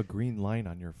 Why do you have a green line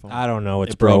on your phone? I don't know.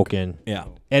 It's It broke. broken. Yeah.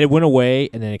 And it went away,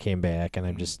 and then it came back, and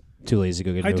I'm just too lazy to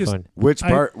go get a I new just- phone.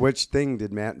 Which thing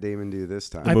did Matt Damon do this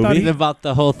time? I thought Even about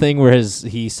the whole thing where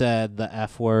he said the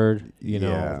F word,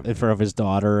 Yeah. in front of his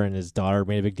daughter, and his daughter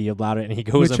made a big deal about it, and he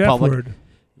goes Which in F public. word?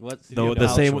 What's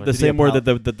The same word that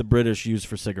the British use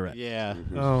for cigarette. Yeah.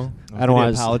 Mhm. Oh, I don't Did he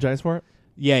want apologize for it.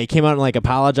 Yeah, he came out and like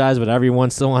apologized, but everyone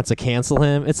still wants to cancel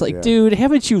him. It's like, Yeah. dude,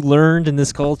 haven't you learned in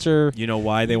this culture? You know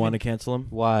why they want to cancel him?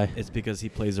 Why? It's because he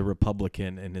plays a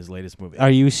Republican in his latest movie.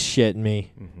 Are you shitting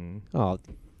me? Mm-hmm. Oh,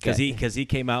 Because he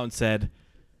came out and said,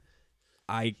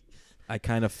 I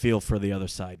kind of feel for the other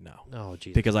side now oh,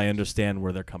 Jesus. because I understand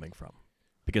where they're coming from.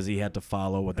 Because he had to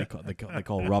follow what they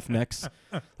call roughnecks,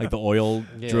 like the oil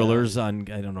Yeah. drillers on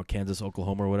Kansas,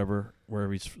 Oklahoma, or whatever,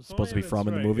 where he's supposed to be yeah, from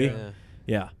in that's the right, movie. yeah.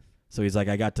 Yeah. So he's like,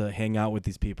 I got to hang out with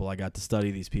these people. I got to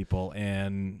study these people.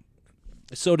 And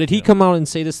So did he Yeah. come out and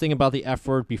say this thing about the F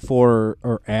word before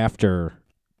or after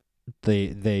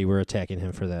they were attacking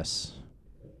him for this?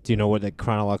 Do you know what the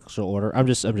chronological order? I'm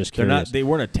just They're curious. not. They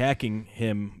weren't attacking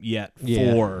him yet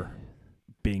Yeah. for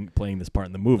playing this part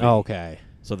in the movie. Oh, okay.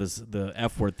 So the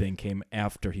F word thing came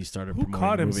after he started Who promoting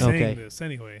caught the him movie. saying Okay. this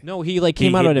anyway? No, he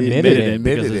came out and he admitted admitted it. it.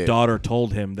 because his it. daughter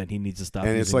told him that he needs to stop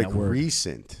And using it's like that word.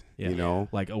 recent, Yeah. you know.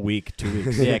 Like a week, 2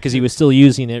 weeks. Yeah, because he was still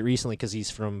using it recently because he's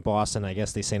from Boston. I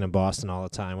guess they say it in Boston all the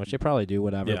time, which they probably do,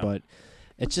 whatever. Yeah. But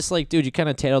it's just like, dude, you kind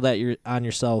of tail that on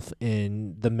yourself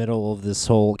in the middle of this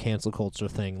whole cancel culture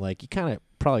thing. Like, you kind of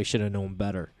probably should have known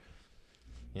better,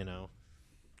 you know?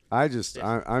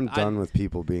 I'm done with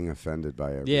people being offended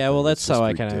by everything. Yeah, well, that's It's just how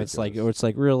I kind of. It's ridiculous.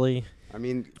 like really. I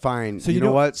mean, fine. So you you know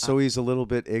don't- what? So he's a little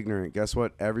bit ignorant. Guess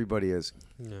what? Everybody is.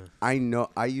 Yeah. I know.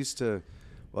 I used to,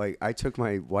 like, I took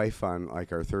my wife on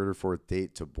like our third or fourth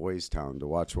date to Boys Town to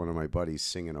watch one of my buddies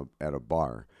sing at a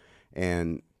bar,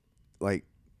 and like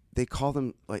they call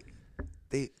them like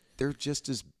they're just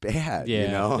as bad. You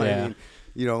Yeah, know. yeah. I mean,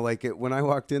 you know, like when I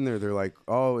walked in there, they're like,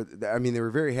 oh, I mean, they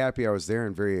were very happy I was there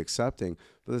and very accepting.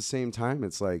 But at the same time,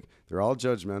 it's like they're all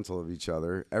judgmental of each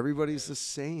other. Everybody's the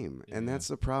same, and that's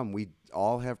the problem. We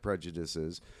all have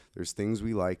prejudices. There's things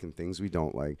we like and things we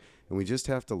don't like, and we just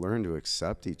have to learn to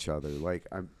accept each other. Like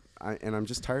I'm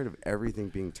just tired of everything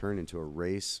being turned into a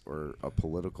race or a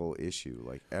political issue.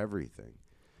 Like everything.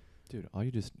 Dude, all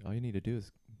you need to do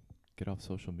is get off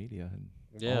social media and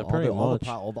Yeah, all pretty the- all the much.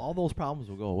 all those problems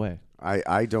will go away.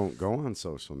 I don't go on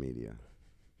social media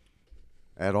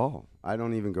at all. I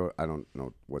don't even go. I don't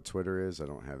know what Twitter is. I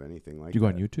don't have anything like Do you go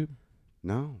that. on YouTube?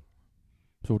 No.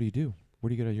 So what do you do? Where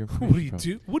do you get your What do information you from?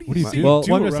 do? What do What do you you do, do? Well,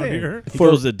 I'm just around saying. here? He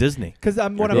goes to Disney. Because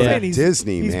what I'm Yeah. saying,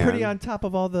 Disney, he's man. pretty on top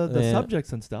of all the Yeah.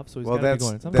 subjects and stuff. So he's Well, got to be that's-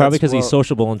 going. Something. Probably because well- he's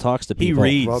sociable and talks to He people.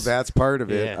 reads. Well, that's part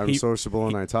of it. Yeah. I'm He- sociable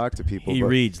and I talk to people. He but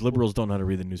reads. Liberals don't know how to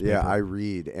read the newspaper. Yeah, I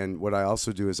read. And what I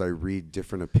also do is I read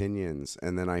different opinions,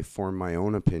 and then I form my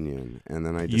own opinion, and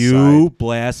then I decide. You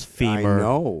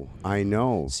blasphemer. I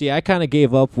know. See, I kind of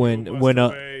gave up when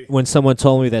someone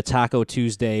told me that Taco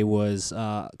Tuesday was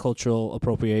cultural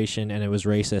appropriation and it was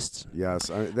racist. Yes,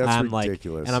 that's I'm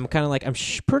ridiculous. Like, and I'm kind of like, I'm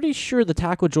pretty sure the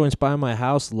taco joints by my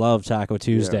house love Taco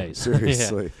Tuesdays. Yeah,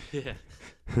 seriously. Yeah.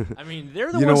 I mean,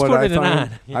 they're the You know ones what I putting it on.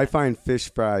 find? I find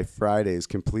Fish Fry Fridays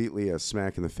completely a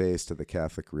smack in the face to the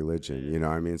Catholic religion. You know,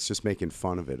 I mean, it's just making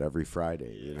fun of it every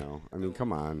Friday. You know, I mean,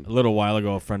 come on. A little while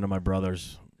ago, a friend of my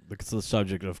brother's, because the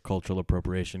subject of cultural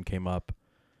appropriation came up,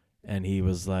 and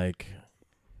he's like,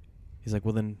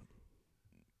 well then,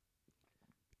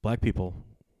 black people,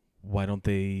 why don't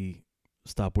they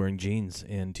stop wearing jeans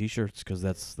and T-shirts? Because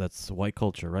that's white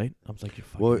culture, right? I was like, you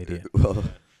fucking idiot. Well,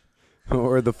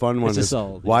 or the fun one It's is just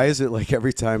all- why is it like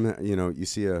every time you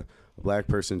see a black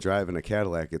person driving a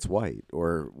Cadillac, it's white,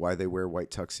 or why they wear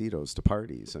white tuxedos to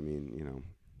parties? I mean,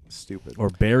 stupid. Or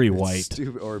Barry It's White.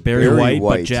 stupid. Or Barry White,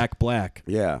 but Jack Black.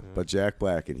 Yeah, but Jack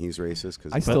Black, and he's racist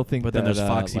because I still think but that then there's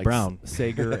Foxy like Brown.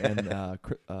 Sager and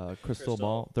Crystal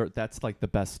Ball. That's like the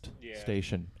best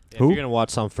station. If Who? you're gonna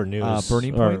watch something for news,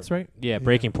 Burning or- Points, right? Yeah,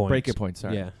 Breaking Points. Breaking Points.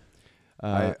 Sorry.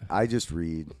 Yeah. I just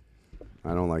read.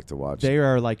 I don't like to watch. They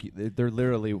are like they're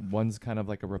literally one's kind of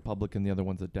like a Republican, the other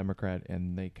one's a Democrat,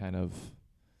 and they kind of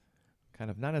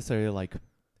not necessarily like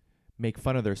make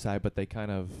fun of their side, but they kind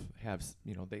of have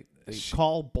they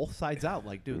call both sides out.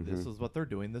 Like, dude, this is what they're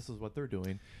doing. This is what they're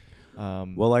doing.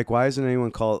 Well, like, why isn't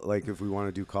anyone like if we want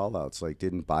to do call outs? Like,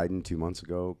 didn't Biden 2 months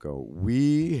ago go,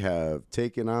 we have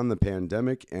taken on the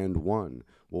pandemic and won?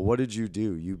 Well, what did you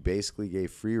do? You basically gave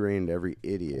free rein to every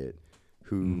idiot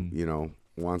who,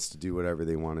 wants to do whatever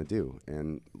they want to do.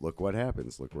 And look what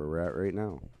happens. Look where we're at right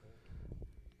now.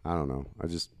 I don't know. I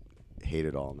just hate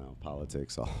it all now.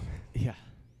 Politics, all. Yeah.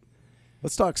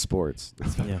 Let's talk sports.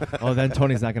 Yeah. Oh, then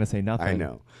Tony's not going to say nothing. I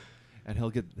know. And he'll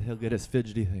get his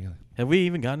fidgety thing. Have we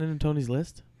even gotten into Tony's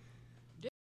list?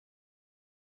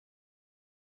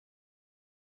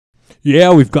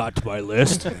 Yeah, we've got to my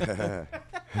list.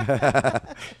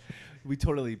 We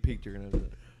totally peaked. You're gonna.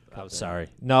 I'm sorry.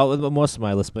 No, most of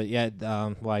my list, but yeah.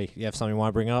 Why? You have something you want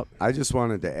to bring up? I just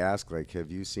wanted to ask, like, have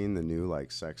you seen the new,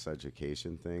 like, sex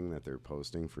education thing that they're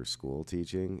posting for school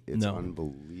teaching? It's No.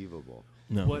 unbelievable.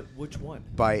 No. Which one?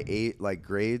 By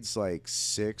grades like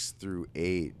 6 through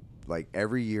 8, like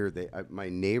every year my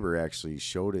neighbor actually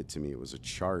showed it to me. It was a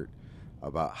chart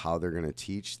about how they're going to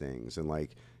teach things, and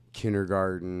like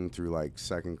kindergarten through like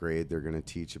 2nd grade they're going to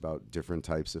teach about different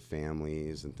types of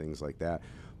families and things like that.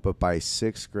 But by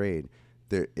 6th grade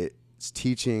it's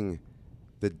teaching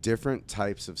the different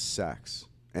types of sex,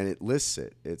 and it lists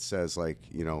it. It says, like,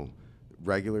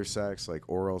 regular sex, like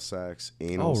oral sex,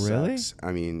 anal Oh, really? sex.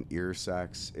 I mean, ear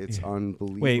sex. It's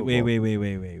unbelievable.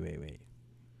 Wait.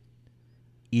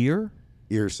 Ear?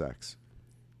 Ear sex.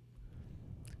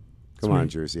 Come on,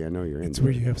 Jersey. I know you're It's into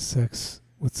where it. you have sex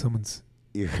with someone's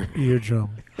Ear. eardrum.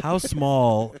 How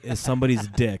small is somebody's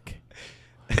dick?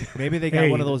 Maybe they got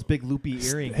Hey. one of those big loopy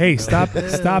earrings. Hey, you know?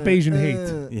 stop Asian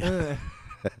hate. Yeah.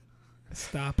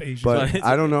 Stop Asian But hate.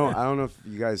 I don't know. I don't know if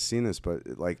you guys seen this, but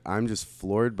like I'm just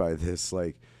floored by this.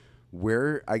 Like,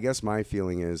 where I guess my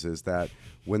feeling is that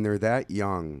when they're that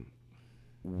young,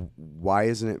 why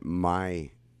isn't it my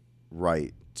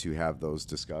right to have those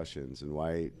discussions, and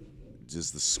why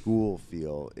does the school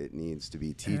feel it needs to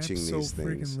be teaching these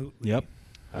things? Abso-freaking-lutely. Yep.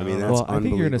 I mean, that's Well, I think you're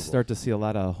going to unbelievable. start to see a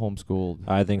lot of homeschooled.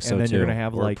 I think so and then too. you're going to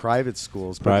have or like private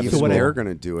schools, but Private even schools. they're going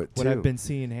to do it what too. I've been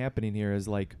seeing happening here is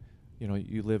like, you know,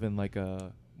 you live in like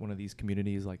one of these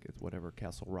communities, like it's whatever,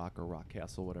 Castle Rock or Rock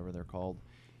Castle, whatever they're called,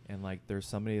 and like there's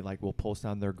somebody like will post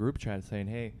on their group chat saying,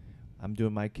 hey, I'm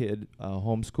doing my kid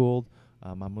homeschooled.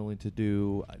 I'm willing to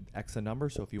do X a number.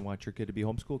 So if you want your kid to be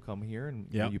homeschooled, come here and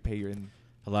Yep. you pay your. And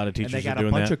A lot of teachers they got are a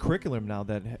doing bunch that. of curriculum now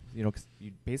that you know 'cause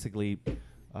you basically,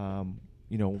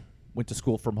 you know, went to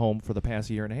school from home for the past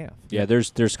year and a half. Yeah,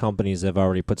 there's companies that have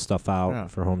already put stuff out Yeah.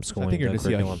 for So homeschooling. I think you're going to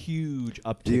see a curriculum. huge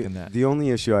uptick in that. The only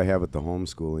issue I have with the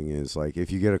homeschooling is like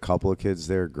if you get a couple of kids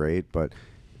there, great, but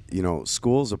you know,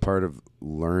 school's a part of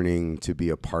learning to be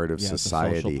a part of Yeah, it's a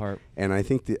society, social part. and I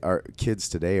think our kids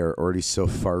today are already so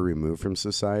far removed from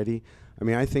society. I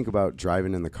mean, I think about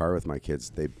driving in the car with my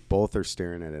kids; they both are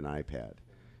staring at an iPad,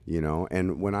 you know.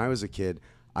 And when I was a kid,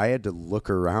 I had to look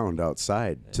around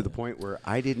outside to the point where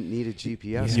I didn't need a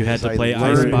GPS. You had because to play I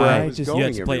learned where I was Spy. Spy. You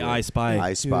going had to play everywhere. I Spy.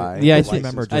 I Spy. Yeah, I License think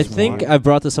remember I just think one. I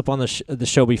brought this up on the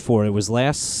show before. It was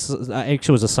actually it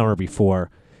was the summer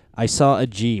before. I saw a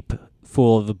Jeep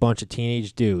full of a bunch of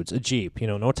teenage dudes. A Jeep, you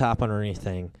know, no top on or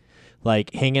anything,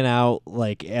 like hanging out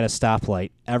like at a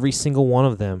stoplight. Every single one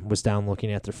of them was down looking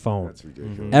at their phone. That's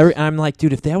ridiculous. I'm like,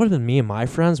 dude, if that would have been me and my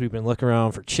friends, we've been looking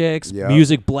around for chicks, Yeah.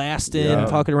 music blasting, Yeah.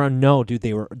 talking around. No, dude,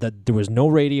 there was no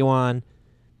radio on,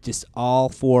 just all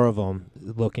four of them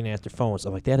looking at their phones.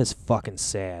 I'm like, that is fucking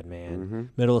sad, man. Mhm.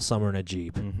 Middle of summer in a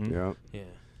Jeep. Mhm. Yeah. Yeah.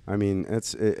 I mean,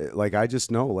 it's like I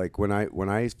just know, like when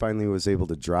I finally was able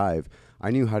to drive, I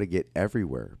knew how to get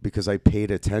everywhere because I paid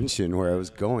attention where I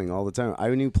was going all the time. I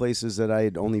knew places that I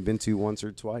had only been to once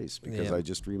or twice because Yeah. I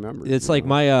just remembered. It's you like know?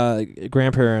 my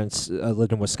grandparents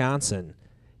lived in Wisconsin,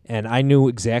 and I knew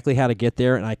exactly how to get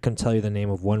there, and I couldn't tell you the name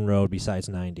of one road besides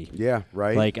 90. Yeah,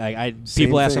 right. Like I Same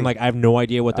people ask, I'm thing. like, I have no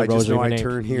idea what the I roads just know are even I named.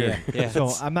 turn here. Yeah, yeah. So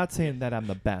I'm not saying that I'm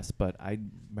the best, but I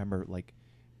remember like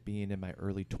being in my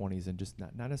early 20s and just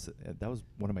not that was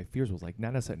one of my fears was like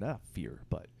not fear,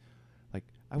 but like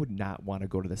I would not want to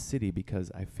go to the city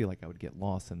because I feel like I would get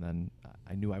lost, and then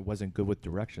I knew I wasn't good with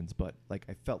directions, but like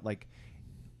I felt like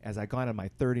as I got in my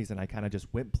 30s and I kind of just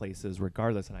went places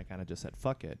regardless, and I kind of just said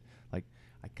fuck it, like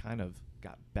I kind of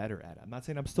got better at it. I'm not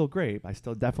saying I'm still great. I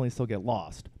definitely still get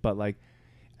lost, but like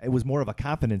it was more of a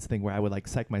confidence thing where I would like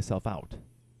psych myself out.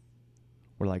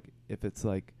 Or like if it's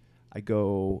like I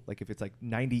go like if it's like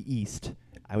 90 east,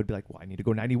 I would be like, well, I need to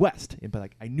go 90 west. But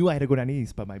like I knew I had to go 90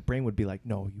 east, but my brain would be like,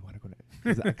 no, you want to go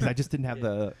because I just didn't have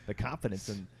the confidence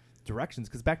and directions.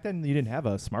 Because back then you didn't have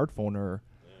a smartphone or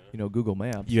Google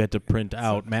Maps. You had to print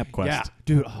out MapQuest. Yeah,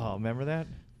 dude. Oh, remember that?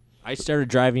 I started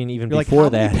driving even You're before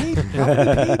like, that. how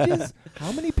many pages?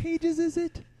 How many pages is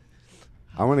it?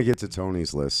 I want to get to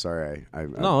Tony's list. Sorry, I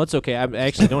No, it's okay. I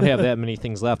actually don't have that many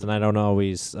things left, and I don't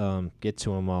always get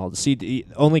to them all. See,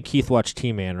 only Keith watched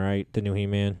He-Man, right? The new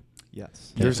He-Man.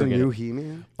 Yes. There's a forget new it.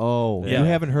 He-Man. Oh, Yeah. you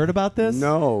haven't heard about this?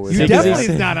 No, You is definitely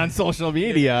that- is not on social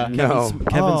media. No.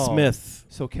 Kevin Oh. Smith.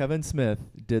 So Kevin Smith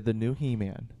did the new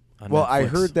He-Man. On Well, I Netflix.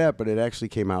 heard that, but it actually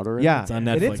came out already. Yeah, It's on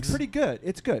and Netflix. it's pretty good.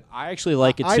 It's good. I actually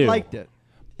like it I too. liked it,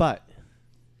 but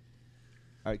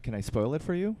all right, can I spoil it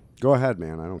for you? Go ahead,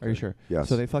 man. I don't. Are care. you sure? Yes.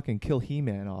 So they fucking kill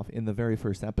He-Man off in the very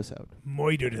first episode,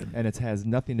 Moitered him. and it has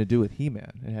nothing to do with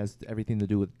He-Man. It has everything to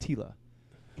do with Tila.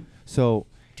 So,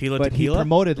 Tila but he Tequila?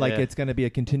 promoted like Yeah. it's going to be a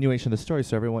continuation of the story.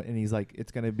 So everyone, and he's like,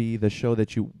 it's going to be the show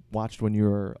that you watched when you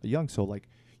were young. So like,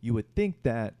 you would think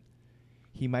that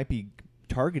he might be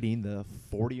targeting the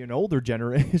 40 and older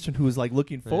generation who's like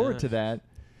looking forward Yeah. to that,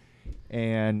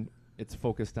 and it's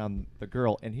focused on the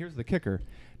girl. And here's the kicker: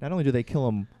 not only do they kill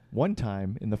him one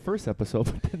time in the first episode,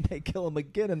 but then they kill him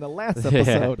again in the last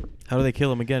episode. How do they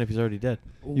kill him again if he's already dead?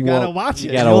 You Well, gotta watch it.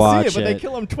 you gotta You'll watch see it, but they it.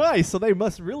 kill him twice, so they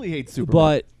must really hate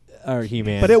Superman. Or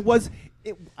He-Man. But it was,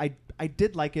 I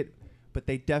did like it, but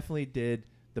they definitely did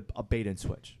a bait and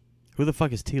switch. Who the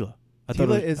fuck is Tila? I Tila thought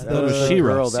it is was, I thought it was the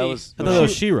She-Ra. girl. That See, was. I thought it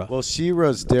was She-Ra. Well,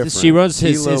 She-Ra's different. She-Ra's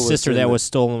his Tila was sister in that the- was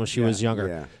stolen when she Yeah. was younger.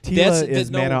 Yeah. Tila That's- is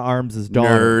no- Man at Arms'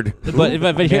 daughter. Nerd. But here,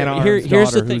 Man at here, Arms'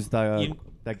 here's the daughter, thing. who's the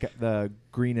You- the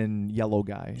green and yellow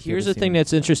guy. Have you Here's ever the thing seen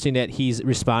that's interesting that he's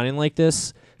responding like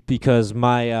this because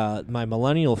my my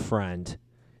millennial friend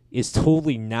is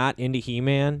totally not into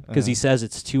He-Man because he says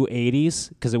it's too 80s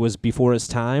because it was before his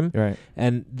time. Right.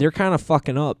 And they're kind of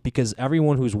fucking up because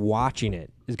everyone who's watching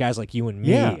it is guys like you and me.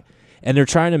 Yeah. And they're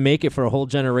trying to make it for a whole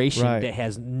generation Right. that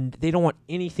has they don't want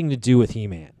anything to do with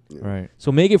He-Man. Right.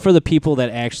 So make it for the people that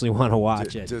actually want to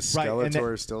watch it. Does Right, and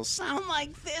Skeletor still sound like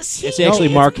this? It's actually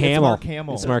Mark It's Hamill. Mark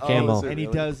Hamill. It's Mark Oh, Hamill. is it And he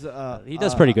really? does. He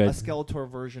does pretty good. A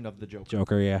Skeletor version of the Joker.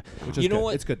 Joker, yeah. Which is You know good.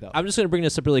 what? It's good though. I'm just gonna bring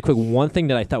this up really quick. One thing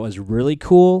that I thought was really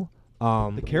cool.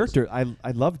 The character, I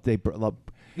loved.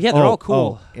 Yeah, they're all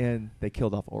cool. And they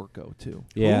killed off Orko too.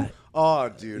 Yeah. Oh,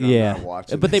 dude, I'm Yeah. not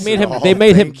watching But they this made at him. all. They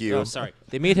made him. Thank you. Oh, sorry.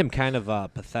 They made him kind of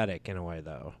pathetic in a way,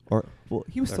 though. Or well,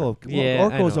 he was still. Yeah,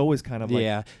 I Orko's know. always kind of like.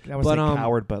 Yeah, I would but, say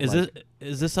coward, but Is like,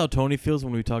 this how Tony feels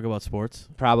when we talk about sports?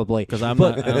 probably. Because I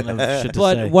But- don't have shit to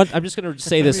But say. what I'm just gonna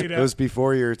say this. I mean, It was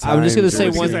before your time. I'm just gonna say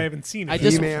dude. one- because I haven't seen it. I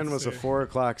just- He-Man was a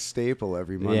 4:00 staple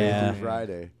every Monday Yeah. through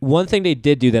Friday. One thing they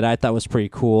did do that I thought was pretty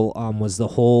cool was the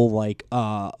whole like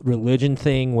religion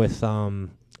thing with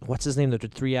what's his name? The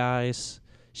three eyes.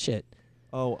 Shit.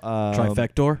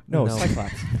 Trifector? No, No.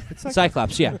 Cyclops. It's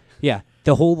Cyclops. Yeah, yeah.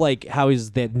 The whole like how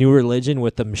is that new religion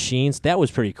with the machines? That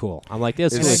was pretty cool. I'm like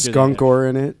this. Is Skunkor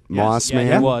in it? Moss yeah,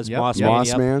 Man? he was. Yep. Moss Yep. Man. Moss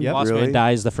yep. Man? Yep. Moss Really? Man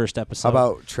dies the first episode. How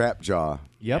about Trapjaw?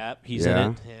 Yep. He's Yeah.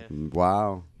 in it. Yeah.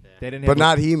 Wow. They didn't But have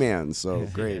not He-Man, so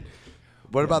great.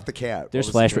 What about the cat? There's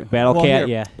What was Flash the- Battle Well, Cat.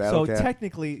 here- Yeah. Battle so Cat?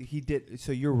 technically, he did.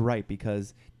 So you're right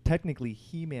because technically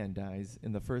He-Man dies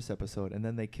in the first episode, and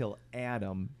then they kill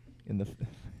Adam in the.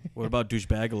 What about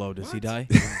Douchebagalo? Does he die?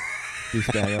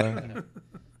 douchebag.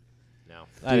 No.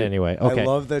 Dude, Anyway. Okay. I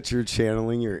love that you're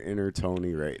channeling your inner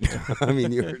Tony right now. I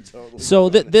mean, you're totally. So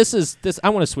this is this. I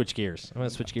want to switch gears.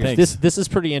 Thanks. This is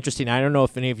pretty interesting. I don't know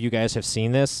if any of you guys have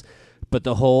seen this, but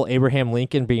the whole Abraham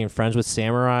Lincoln being friends with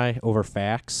samurai over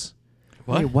fax.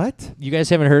 Wait, what? You guys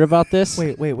haven't heard about this?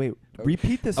 Wait.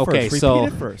 Repeat this Okay, first. so-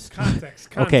 Repeat it first. Context.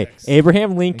 Okay, Context.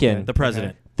 Abraham Lincoln, Okay. The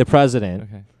president. the president,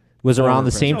 Okay. was around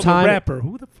the Former same No, the time. rapper.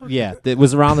 Who the fuck? Yeah, it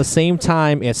was around the same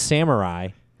time as samurai,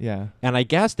 Yeah. and I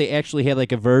guess they actually had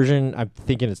like a version. I'm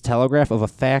thinking it's Telegraph of a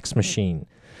fax machine.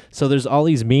 So there's all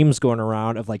these memes going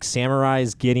around of like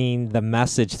samurais getting the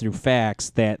message through fax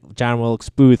that John Wilkes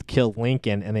Booth killed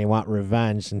Lincoln, and they want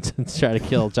revenge and to try to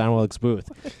kill John Wilkes Booth.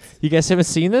 You guys haven't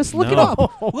seen this? Look it No.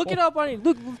 up. Look it up on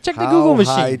look. Check the How Google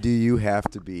high machine. do you have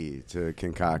to be to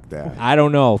concoct that? I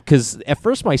don't know, because at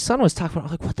first my son was talking about,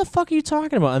 I'm like, what the fuck are you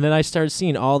talking about? And then I started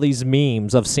seeing all these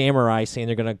memes of samurai saying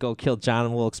they're gonna go kill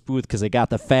John Wilkes Booth because they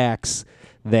got the fax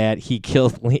that he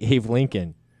killed Abe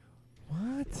Lincoln.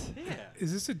 What?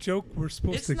 Is this a joke we're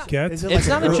supposed It's to not- get? Is it It's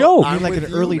like not a an joke. You mean like I'm an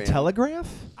with you, early man.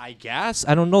 telegraph? I guess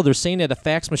I don't know. They're saying that a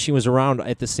fax machine was around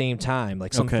at the same time,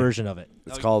 like some Okay. version of it.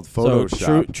 It's called So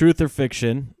Photoshop.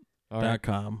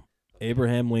 trutherfiction.com.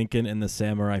 Abraham Lincoln and the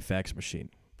Samurai Fax Machine.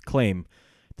 Claim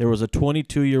there was a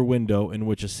 22-year window in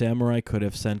which a samurai could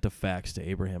have sent a fax to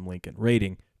Abraham Lincoln.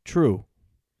 Rating: true.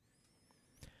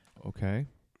 Okay.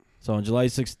 So on July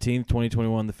 16th,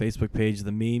 2021, the Facebook page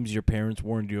The Memes Your Parents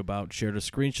Warned You About shared a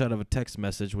screenshot of a text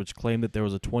message which claimed that there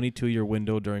was a 22-year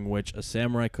window during which a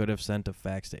samurai could have sent a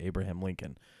fax to Abraham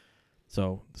Lincoln.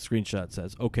 So the screenshot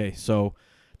says, okay, so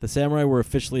the samurai were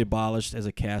officially abolished as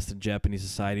a caste in Japanese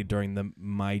society during the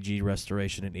Meiji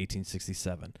Restoration in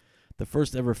 1867. The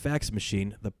first ever fax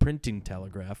machine, the printing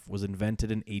telegraph, was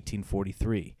invented in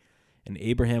 1843. And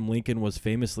Abraham Lincoln was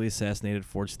famously assassinated at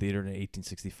Ford's Theater in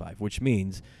 1865, which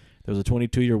means there was a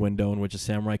 22-year window in which a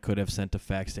samurai could have sent a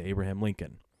fax to Abraham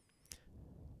Lincoln.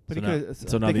 But So he now- could.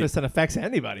 so now they the- could have sent a fax to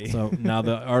anybody. So now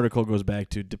the article goes back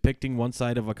to depicting one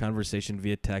side of a conversation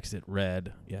via text. It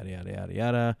read, yada, yada, yada,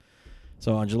 yada.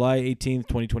 So on July 18th,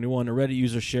 2021, a Reddit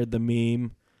user shared the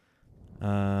meme.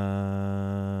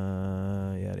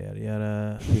 Yada, yada,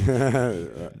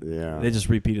 yada. Yeah. They just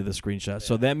repeated the screenshot.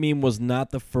 So that meme was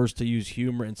not the first to use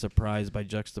humor and surprise by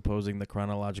juxtaposing the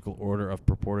chronological order of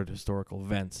purported historical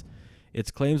events.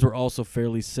 Its claims were also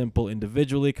fairly simple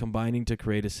individually, combining to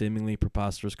create a seemingly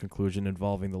preposterous conclusion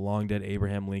involving the long-dead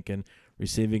Abraham Lincoln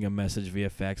receiving a message via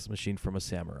fax machine from a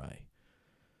samurai.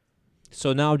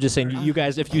 So now I'm just saying, you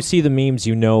guys, if you see the memes,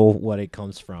 you know what it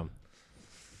comes from.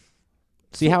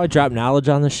 See how I drop knowledge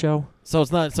on this show? So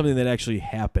it's not something that actually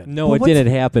happened. No, Well, it what's-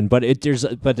 didn't happen. But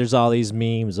there's all these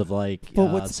memes of like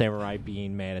But what's- samurai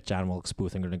being mad at John Wilkes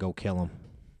Booth and going to go kill him,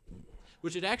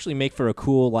 which would actually make for a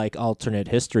cool like alternate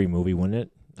history movie, wouldn't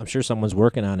it? I'm sure someone's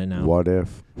working on it now. What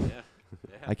if?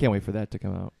 I can't wait for that to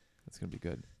come out. That's gonna be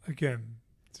good. Again,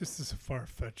 just as far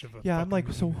fetch of a. Yeah, I'm fucking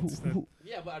like, so movie. who? It's not- who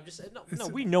Yeah, but I'm just no.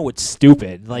 It's- We know it's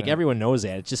stupid. Like Yeah. everyone knows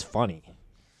that. It's just funny.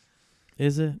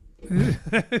 Is it?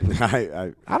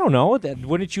 I don't know.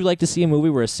 Wouldn't you like to see a movie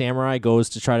where a samurai goes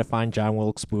to try to find John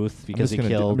Wilkes Booth because he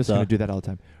killed? I'm just gonna do that all the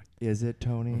time. Is it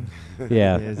Tony?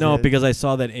 Yeah. Is No, it? because I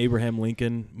saw that Abraham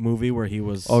Lincoln movie where he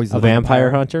was. Oh, he's a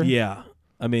vampire hunter. Yeah,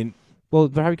 I mean, Well,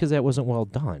 probably because that wasn't well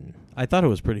done. I thought it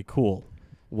was pretty cool.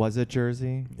 Was it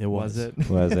Jersey? It was. it?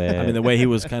 Was it? I mean, the way he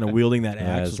was kind of wielding that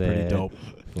axe was Was pretty it? dope.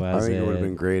 I Was think it would have it?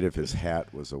 been great if his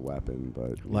hat was a weapon,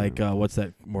 but Like, what's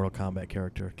that Mortal Kombat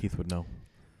character? Keith would know.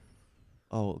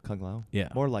 Oh, Kung Lao. Yeah.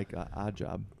 More like Odd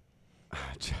Job.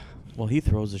 Well, he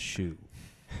throws a shoe.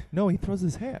 No, he throws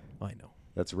his hat. I know.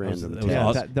 that's That was- random. that was task.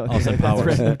 awesome. no, Austin that's Powers.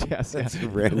 random task, yeah. That's a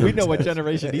random We know what task.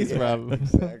 generation he's from.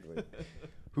 Exactly.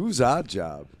 Who's Odd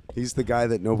Job? He's the guy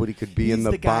that nobody could be in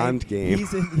He's the guy- Bond game.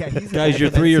 He's the Guys, guy you're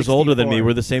from 3 years older than me. N64.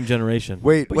 We're the same generation.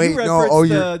 Wait, But wait, you no. referenced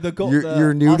Oh,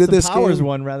 you're new to Austin this Powers game.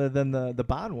 one rather than the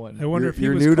Bond one. I wonder if he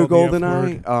you're was new to called the F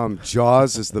GoldenEye.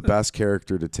 Jaws is the best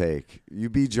character to take. You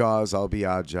be Jaws, I'll be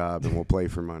Odd Job, and we'll play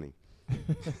for money.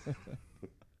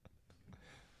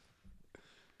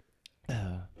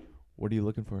 What are you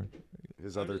looking for?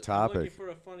 His other topic. for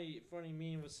a funny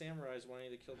meme with samurais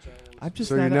wanting to kill John Wilkes. I'm just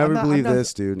So not, you never I'm not, believe I'm not,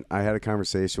 this, dude. I had a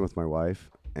conversation with my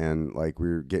wife, and like we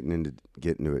were getting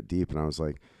into it deep, and I was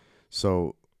like,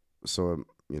 so,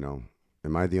 you know,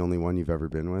 am I the only one you've ever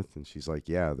been with? And she's like,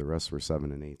 yeah. The rest were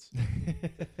 7 and 8s.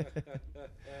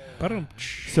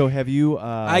 So have you?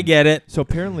 I get it. So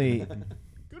apparently,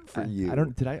 Good for you. I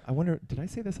don't. Did I? I wonder. Did I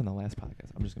say this on the last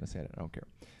podcast? I'm just gonna say it. I don't care.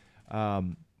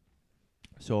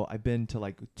 So I've been to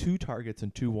like 2 Targets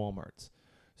and 2 Walmarts.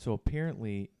 So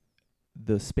apparently,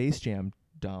 the Space Jam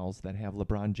dolls that have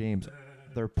LeBron James,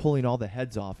 they're pulling all the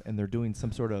heads off and they're doing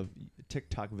some sort of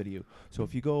TikTok video. So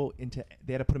if you go into,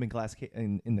 they had to put them in glass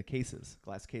in the cases,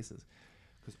 glass cases,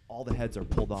 because all the heads are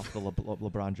pulled off the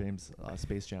LeBron James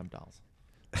Space Jam dolls.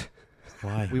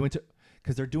 Why? We went to,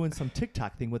 because they're doing some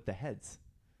TikTok thing with the heads.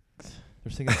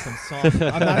 They're singing some song.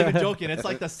 I'm not even joking. It's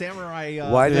like the samurai.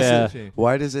 Why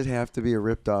does it have to be a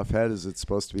ripped off head? Is it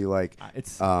supposed to be like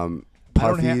It's.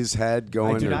 Puffy's head I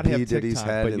going do or not P have Diddy's TikTok,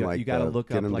 head but and you, like you gotta look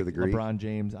get up him like to the Greek? LeBron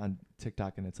James on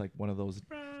TikTok, and it's like one of those,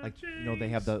 like they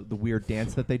have the weird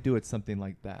dance that they do. It's something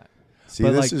like that. See,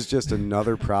 but this like- is just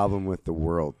another problem with the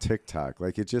world. TikTok,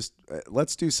 like it just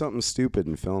let's do something stupid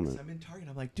and film it. I'm in Target.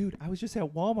 I'm like, dude, I was just at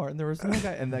Walmart, and there was no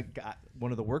guy, and that guy,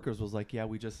 one of the workers was like, yeah,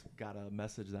 we just got a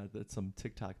message that it's some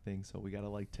TikTok thing, so we gotta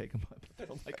like take them up.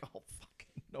 I'm like, oh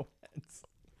fucking no heads.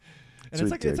 And It's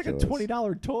it's like a ridiculous.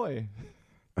 $20 toy.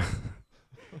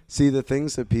 See the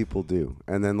things that people do,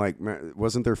 and then like,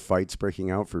 wasn't there fights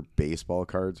breaking out for baseball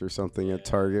cards or something at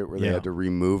Target where they Yeah. had to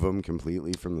remove them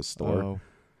completely from the store? Oh.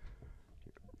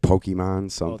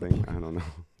 Pokemon, something I don't know.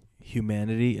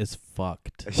 Humanity is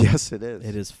fucked. Yes, it is.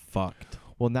 It is fucked.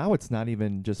 Well, now it's not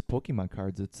even just Pokemon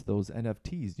cards; it's those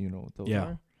NFTs. You know what those Yeah.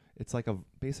 are? It's like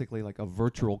basically like a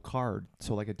virtual card.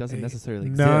 So like it doesn't necessarily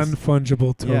exist.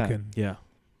 non-fungible Yeah. token. Yeah.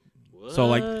 So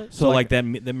like, What? so like that.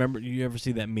 Remember, you ever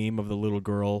see that meme of the little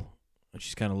girl? And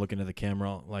she's kind of looking at the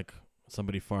camera like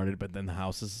somebody farted, but then the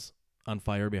house is on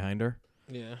fire behind her.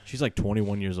 Yeah. She's like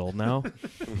 21 years old now.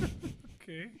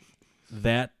 Okay.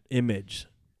 That image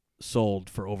sold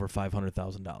for over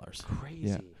 $500,000. Crazy.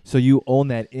 Yeah. So you own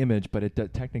that image, but it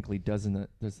technically doesn't.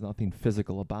 There's nothing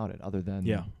physical about it other than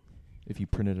Yeah, if you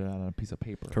printed it out on a piece of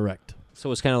paper. correct. So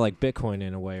it's kind of like Bitcoin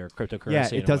in a way, or cryptocurrency. Yeah,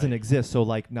 in it a doesn't way. exist. So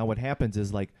like now what happens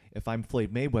is like if I'm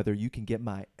Floyd Mayweather, you can get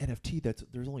my NFT.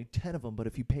 There's only 10 of them, but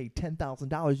if you pay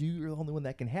 $10,000, you're the only one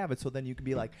that can have it. So then you can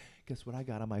be like, guess what I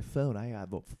got on my phone? I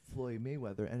have a Floyd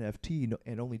Mayweather NFT,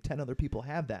 and only 10 other people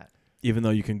have that. Even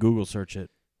though you can Google search it.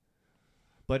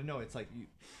 But no, it's like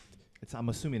I'm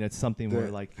assuming it's something where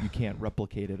The- like you can't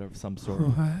replicate it of some sort.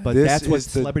 What? But This that's what is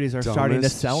the celebrities are starting to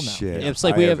dumbest sell now. shit It's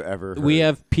like I we have have ever we heard.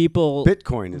 have people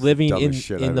Bitcoin is living the in dumbest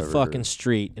shit in I've the ever fucking heard.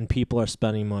 street, and people are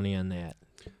spending money on that.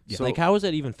 So- Like, how is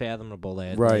that even fathomable?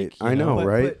 That Right, like, I you know, But-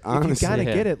 right? But Honestly. if you gotta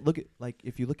Yeah. get it, look at like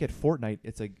if you look at Fortnite,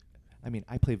 it's like, I mean,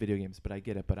 I play video games, but I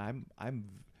get it. But I'm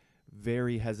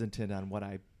very hesitant on what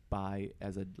I buy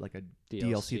as a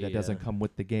DLC that doesn't come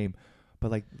with the game.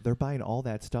 But like they're buying all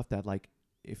that stuff that like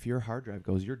if your hard drive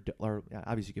goes, or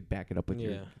obviously you could back it up with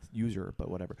your Yeah. user, but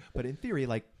whatever. But in theory,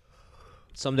 like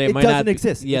Someday It it might not doesn't be-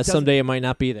 exist. It Yeah, doesn't- someday it might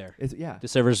not be there. it's yeah. The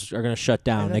servers are going to shut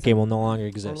down. And That that's game a- will no longer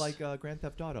exist. Or like Grand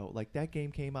Theft Auto, like that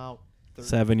game came out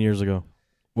 7 years ago.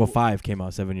 Well, 5 came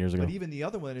out 7 years ago. But even the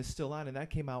other one is still on, and that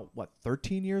came out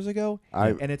 13 years ago, I-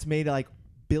 and it's made like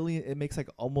billion. It makes like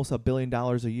almost $1 billion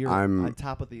a year I'm- on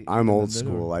top of the. I'm the old new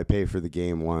school. one. I pay for the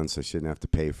game once. I shouldn't have to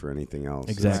pay for anything else.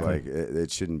 Exactly. It's like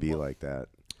it shouldn't be like that.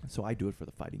 So I do it for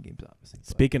the fighting games, obviously. but-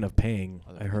 Speaking of paying,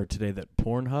 Other I heard today that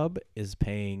Pornhub is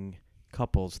paying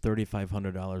couples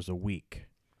 $3,500 a week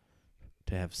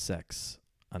to have sex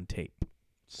on tape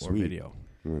or Sweet. video.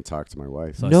 I'm gonna talk to my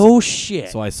wife. So No shit.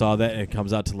 So I saw that, and it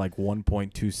comes out to like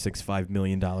 $1.265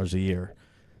 million a year.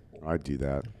 I'd do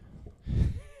that.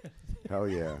 Hell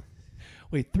yeah.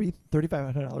 Wait,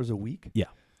 $3,500 a week?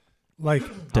 Like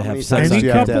To How have many sex times Any do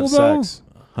you have to couple, have though? sex?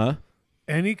 Huh?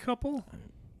 any couple?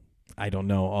 I don't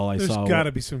know. All I There's saw. got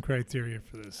to be some criteria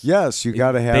for this. Yes, you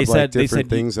got to have They like said- they different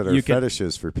said you- things that are you can-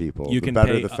 fetishes for people. you The can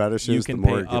better pay, the fetishes, you can the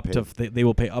more pay you get up paid. to. They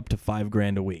will pay up to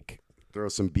 $5,000 a week. Throw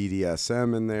some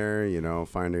BDSM in there,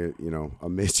 find a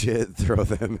midget, throw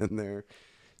them in there,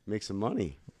 make some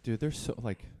money. Dude, they're so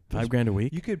like $5,000 a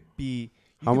week. You could be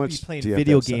How much be playing do you have to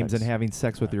video have games sex? and having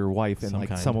sex with your wife, and Some like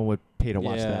kind. someone would pay to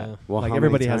watch Yeah. that. Well, Like, how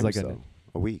everybody many has, like, times, a- though?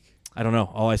 A week. I don't know.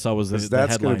 All I saw was the, 'Cause the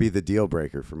that's headline. to be the deal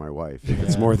breaker for my wife. If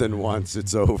it's Yeah. more than once,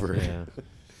 it's over. Yeah.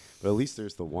 But at least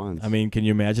there's the once. I mean, can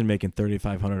you imagine making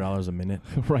 $3,500 a minute?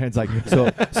 Ryan's like, so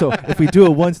if we do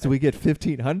it once, do we get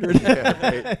 1,500? Yeah,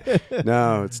 right.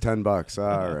 No, it's $10.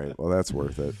 All right. Well, that's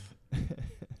worth it.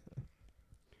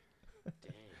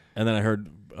 And then I heard,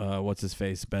 what's his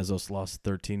face? Bezos lost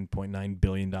 $13.9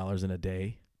 billion in a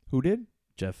day. Who did?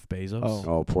 Jeff Bezos. Oh.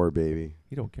 Oh, poor baby.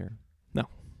 You don't care.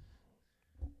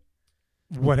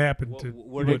 What happened to?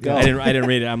 Where did it go? I didn't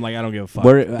read it. I'm like, I don't give a fuck.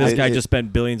 Where- This guy it- just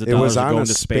spent billions of It dollars was to on go a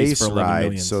into space space for 11 ride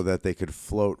million. so that they could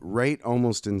float right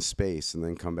almost in space and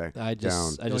then come back I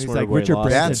just down. I just he's wondered like where he Richard lost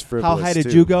Branson. That's it. How frivolous, high did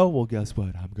too. you go? Well, guess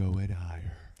what? I'm going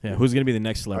higher. Yeah, who's gonna be the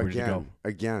next celebrity to go?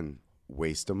 Again,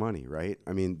 waste of money, right?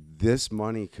 I mean, this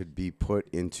money could be put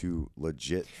into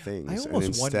legit things, I and almost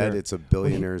instead wonder- it's a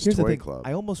billionaire's Here's the toy thing. club.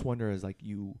 I almost wonder is like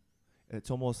it's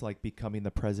almost like becoming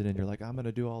the president. You're like, I'm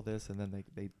gonna do all this, and then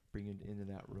they bring you into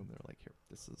that room. They're like, here,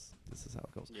 this is how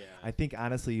it goes. Yeah. I think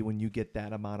honestly, when you get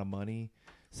that amount of money,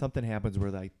 something happens where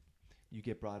like you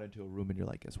get brought into a room and you're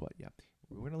like, guess what? Yeah,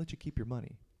 we're gonna let you keep your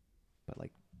money, but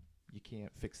like you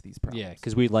can't fix these problems. Yeah,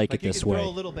 because we like it you this can way. throw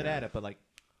a little bit at it, but like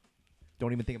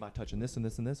don't even think about touching this and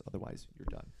this and this. Otherwise, you're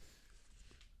done.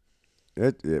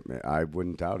 I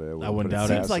wouldn't doubt it. I wouldn't put doubt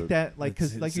past it. Seems like that, like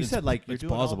because It's- like you it's- said, like you're it's doing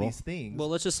plausible. all these things. Well,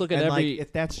 let's just look at and every. like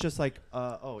if that's just like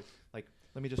like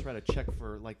let me just write a check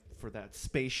for that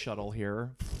space shuttle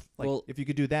here. Like Well- if you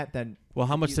could do that, then Well,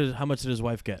 how much did his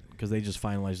wife get? Because they just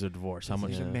finalized their divorce. How it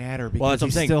much? doesn't Yeah. matter because Well, that's what I'm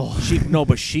he's saying. still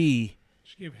But she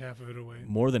She gave half of it away.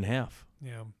 more than half.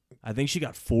 Yeah. I think she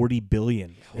got $40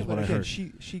 billion. Is But what I again, heard.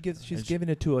 she's And giving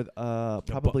it to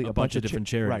probably a bunch of different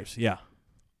charities. Right. Yeah.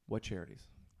 What charities?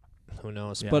 Who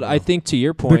knows? Yeah, But I I don't know. think to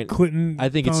your The point, Clinton I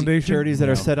think it's Foundation. Charities that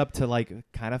No. are set up to like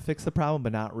kind of fix the problem,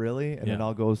 but not really, and it Yeah.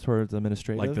 all goes towards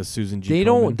administrative. Like the Susan G. they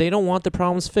Komen. don't want the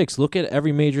problems fixed. Look at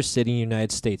every major city in the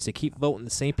United States. They keep voting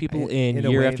the same people in a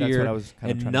year way, after that's what I year, was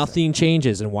kind of and trying nothing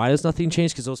changes. And why does nothing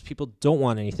change? Because those people don't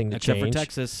want anything to Except change. for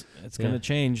Texas, it's Yeah. gonna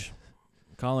change.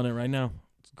 I'm calling it right now.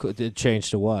 It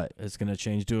changed to what? It's gonna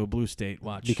change to a blue state.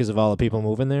 Watch. Because of all the people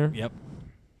moving there? Yep.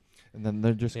 and then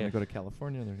they're just Yeah. gonna go to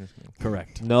California. And they're just gonna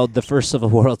Correct. No, the first Civil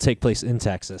War will take place in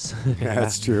Texas. Yeah,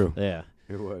 that's true. Yeah.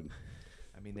 It would.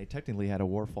 I mean, they technically had a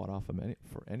war fought off of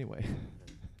anyway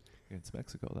against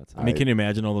Mexico. That's I mean, can you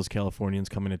imagine all those Californians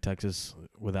coming to Texas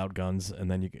without guns, and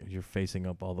then you're facing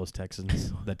up all those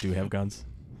Texans that do have guns?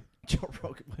 Joe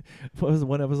Rogan. What was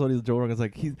one episode? Joe Rogan's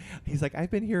like he's like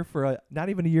I've been here for not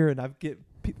even a year, and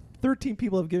 13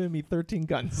 people have given me 13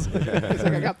 guns. He's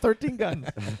like I got 13 guns.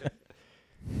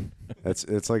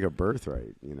 It's like a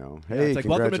birthright, Yeah, Hey, it's like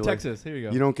welcome to congratulations. Texas. Here you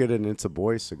go. You don't get an It's a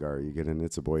Boy cigar. You get an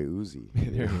It's a Boy Uzi.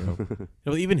 There you go. You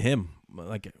know, even him,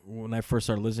 like when I first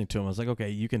started listening to him, I was like, okay,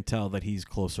 you can tell that he's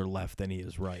closer left than he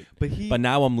is right. But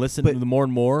now I'm listening to the more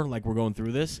and more, like we're going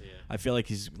through this. I feel like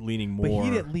he's leaning more. But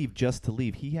he didn't leave just to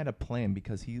leave. He had a plan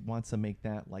because he wants to make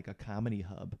that like a comedy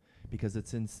hub because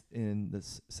it's in the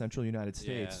central United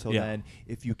States. Yeah. So Yeah. then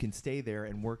if you can stay there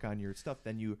and work on your stuff,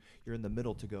 then you're in the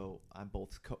middle to go on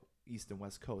both East and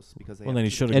West Coast because they Well, have then he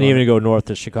two should have And gone. even to go north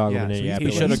to Chicago Yeah, and so he's- He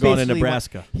Minneapolis. should have He's gone to basically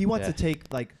Nebraska. He wants Yeah. to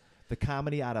take like the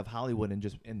comedy out of Hollywood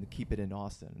and keep it in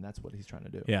Austin, and that's what he's trying to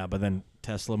do. Yeah, but then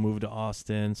Tesla moved to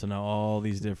Austin, so now all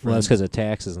these different. Well, that's because of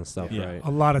taxes and stuff, Yeah. right?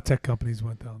 A lot of tech companies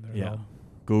went down there. Yeah. though.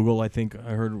 Google, I think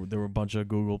I heard there were a bunch of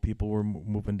Google people were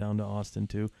moving down to Austin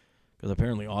too, because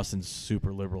apparently Austin's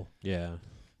super liberal. Yeah.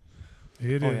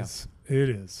 It Oh, yeah. is. It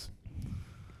is.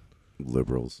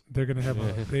 Liberals. They're gonna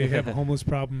have they have a homeless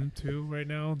problem too right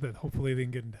now that hopefully they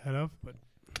can get ahead of, but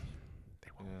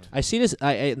I see this.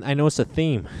 I know it's a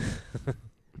theme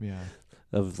Yeah.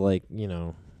 of like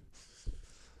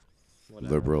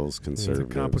Liberals, it's a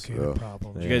conservatives. complicated Ugh.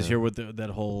 problem. Did you guys hear what that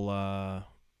whole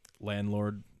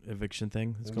landlord eviction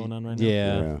thing that's going on right now?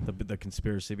 Yeah. The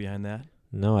conspiracy behind that.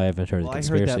 No, I haven't heard Well, the I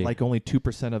conspiracy. heard that like only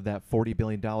 2% of that $40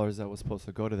 billion that was supposed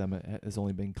to go to them has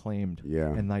only been claimed, Yeah.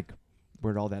 and like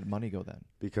where'd all that money go then?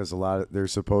 Because they're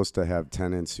supposed to have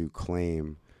tenants who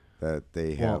claim that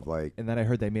they have like. And then I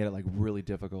heard they made it like really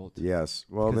difficult. Yes.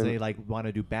 Well, Because then they like want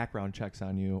to do background checks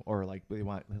on you, or like they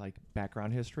want like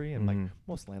background history, and like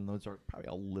most landlords are probably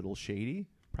a little shady,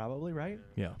 probably, right?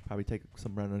 Yeah. Probably take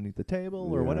some rent underneath the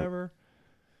table or Yeah. whatever.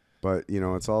 But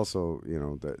it's also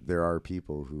that there are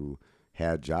people who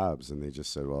had jobs and they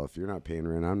just said, well, if you're not paying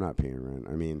rent, I'm not paying rent.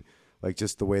 I mean, like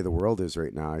just the way the world is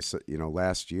right now.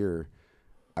 Last year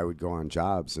I would go on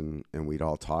jobs and we'd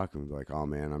all talk and we'd be like, oh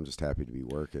man, I'm just happy to be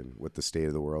working with the state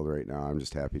of the world right now. I'm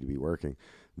just happy to be working.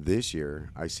 This year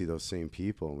I see those same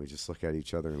people and we just look at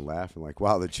each other and laugh and like,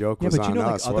 wow, the joke was on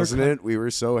us, wasn't it? We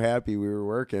were so happy we were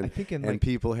working. I think and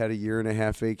people had a year and a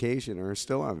half vacation or are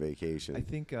still on vacation. I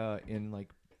think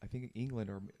in England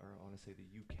or I want to say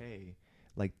the UK,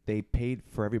 like they paid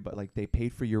for everybody, like they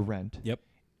paid for your rent. Yep.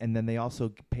 And then they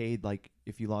also paid, like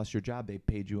if you lost your job, they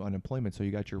paid you unemployment, so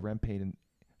you got your rent paid,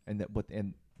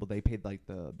 they paid like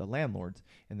the landlords,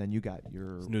 and then you got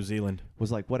your It's New Zealand.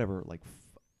 was like whatever, like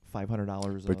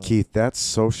 $500. But Keith, that's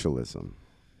socialism.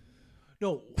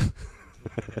 No.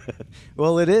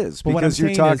 Well, it is, But what because I'm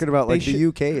you're saying is talking about they like the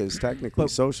UK is technically But-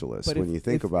 socialist But when you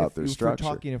think about their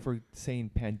structure. If we're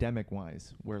saying pandemic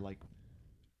wise, where like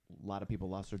a lot of people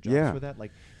lost their jobs Yeah. for that,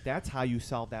 like that's how you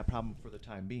solve that problem for the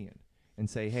time being, and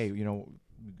say, hey, we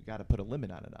got to put a limit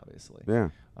on it, obviously. Yeah.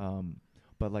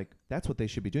 But like that's what they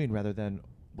should be doing, rather than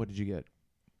what did you get?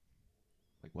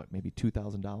 Like what, maybe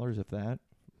 $2,000 if that.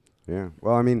 Yeah.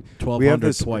 Well, I mean, 1,200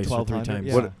 this- twice or 3 1,200, times.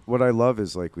 yeah. what I love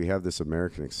is like we have this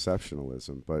American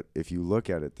exceptionalism, but if you look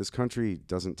at it, this country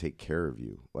doesn't take care of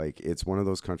you. Like it's one of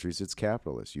those countries, it's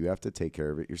capitalist. You have to take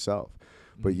care of it yourself.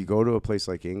 But you go to a place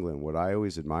like England, what I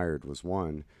always admired was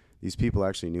one, these people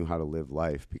actually knew how to live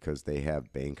life because they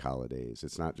have bank holidays.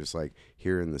 It's not just like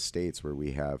here in the States where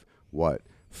we have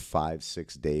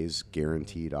 5-6 days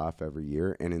guaranteed off every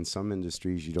year, and in some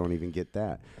industries you don't even get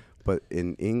that. But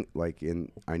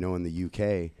I know in the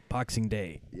UK, Boxing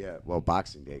Day. yeah, well,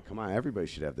 Boxing Day, come on, everybody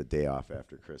should have the day off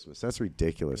after Christmas. That's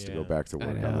ridiculous to go Yeah. back to I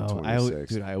work on the know.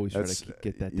 26th. I always try That's, to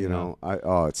get that.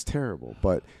 it's terrible,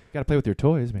 but Got to play with your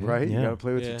toys, man. right, you Yeah. got to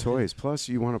play with your Yeah. toys. Plus,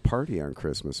 you want to party on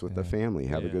Christmas with the Yeah. family,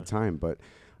 have a Yeah. good time. But,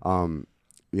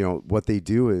 what they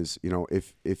do is,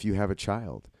 if you have a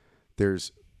child,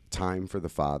 there's time for the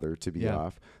father to be Yeah.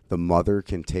 off. The mother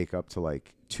can take up to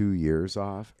like 2 years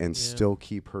off and Yeah. still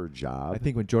keep her job. I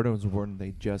think when Jordan was born,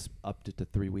 they just upped it to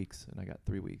 3 weeks, and I got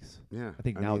 3 weeks. yeah, I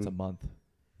think now it's a month.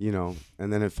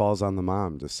 And then it falls on the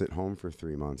mom to sit home for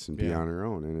 3 months and be Yeah. on her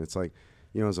own. And it's like,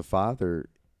 as a father,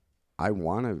 I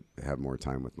want to have more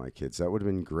time with my kids. That would have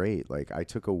been great. Like I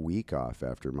took a week off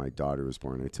after my daughter was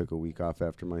born. I took a week off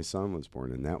after my son was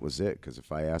born, and that was it. Because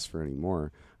if I asked for any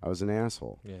more, I was an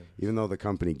asshole. Yeah. Even though the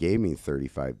company gave me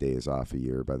 35 days off a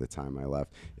year by the time I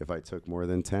left, if I took more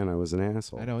than 10, I was an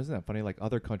asshole. I know, isn't that funny? Like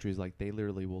other countries, like they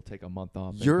literally will take a month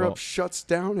off. and Europe go- shuts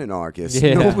down in August.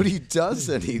 Yeah. Nobody does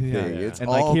anything. Yeah. It's and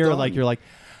all like here, done. like you're like,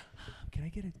 can I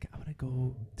get it? I want to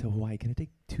go to Hawaii. Can it take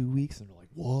 2 weeks? And they're like,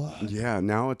 what? Yeah,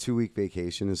 now a 2-week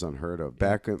vacation is unheard of.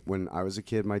 Back when I was a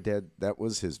kid, my dad, that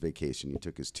was his vacation. He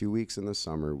took his 2 weeks in the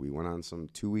summer. We went on some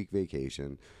 2-week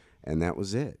vacation, and that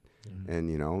was it. And,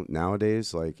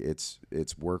 nowadays, like, it's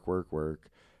work, work, work.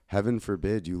 Heaven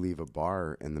forbid you leave a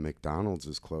bar and the McDonald's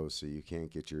is closed so you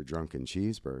can't get your drunken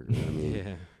cheeseburger. I mean,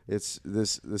 Yeah. it's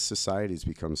this society's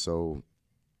become so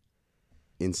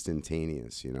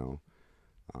instantaneous,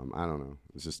 I don't know.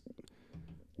 It's just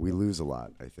we lose a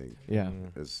lot, I think, Yeah.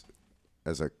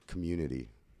 as a community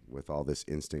with all this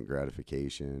instant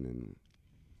gratification, and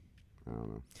I don't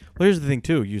know. Well, here's the thing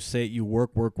too. You say you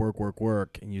work,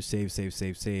 and you save.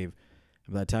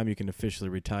 And by the time you can officially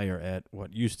retire at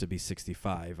what used to be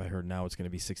 65, I heard now it's going to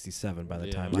be 67 by the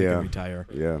Yeah. time I Yeah. can retire.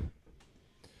 Yeah.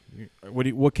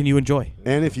 What can you enjoy?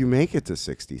 And if you make it to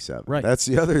 67, Right. that's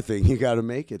the other thing. You got to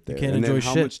make it there. can't and then enjoy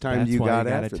how shit. much time That's do you why got you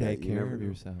gotta after take that? You care never of know.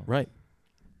 yourself. Right.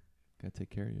 Gotta take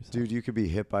care of yourself. Dude, you could be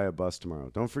hit by a bus tomorrow.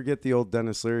 Don't forget the old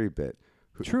Dennis Leary bit.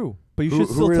 True, but you Who, should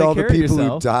who still are take all care the of people who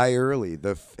yourself. die early?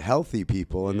 The healthy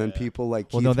people, and then people like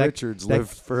Well, Keith no, that- Richards that- live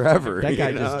forever. That guy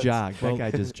you know? just jogged. Well-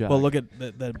 That guy just jogged. Well, look at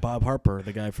that Bob Harper,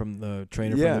 the guy from the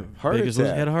trainer Yeah, from the heart Vegas,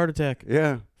 attack. had a heart attack.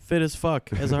 Yeah. Fit as fuck,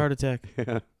 has a heart attack.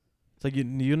 Yeah. It's like you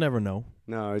never know,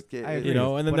 No, I agree. you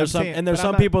know. And then But there's I'm some saying- and there's but I'm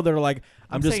some not- people that are like,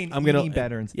 I'm saying gonna eating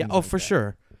better and yeah, things oh like for that.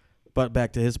 sure. But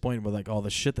back to his point with like all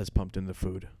the shit that's pumped in the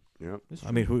food. Yep. It's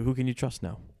I mean, true. who can you trust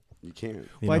now? You can't.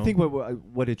 You Well, I know? think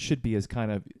what it should be is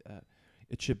kind of,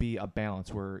 it should be a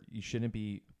balance where you shouldn't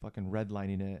be fucking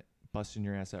redlining it, busting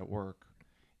your ass at work,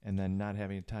 and then not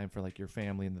having time for like your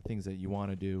family and the things that you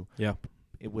want to do. Yeah.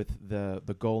 With the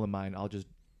goal in mind, I'll just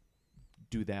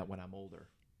do that when I'm older.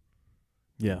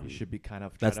 Yeah. You should be kind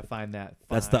of That's trying to find that.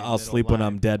 That's the fine I'll middle sleep when line.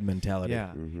 I'm dead mentality.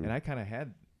 Yeah, Mhm. and I kind of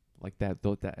had like that,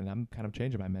 and I'm kind of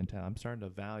changing my mentality. I'm starting to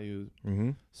value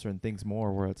Mm-hmm. certain things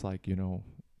more, where it's like,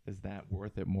 is that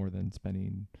worth it more than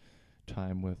spending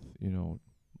time with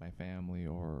my family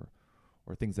or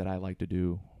things that I like to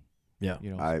do? Yeah.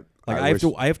 I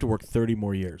I have to work 30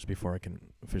 more years before I can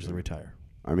officially retire.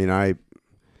 I mean, I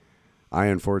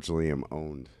unfortunately am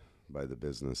owned by the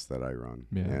business that I run,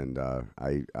 Yeah. and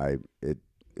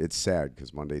it's sad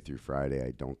because Monday through Friday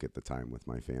I don't get the time with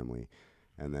my family,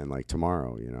 and then like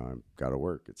tomorrow, I've got to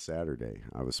work. It's Saturday.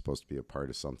 I was supposed to be a part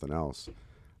of something else,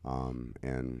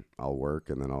 and I'll work,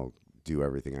 and then I'll do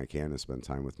everything I can to spend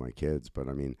time with my kids. But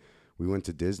I mean, we went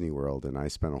to Disney World and I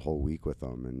spent a whole week with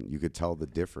them, and you could tell the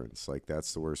difference. Like,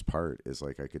 that's the worst part, is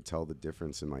like I could tell the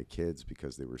difference in my kids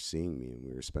because they were seeing me and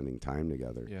we were spending time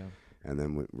together. Yeah. And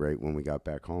then right when we got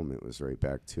back home, it was right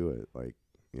back to it. Like,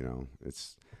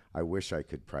 I wish I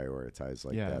could prioritize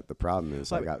like Yeah. that. The problem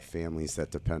is I Like- got families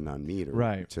that depend on me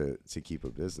Right. to keep a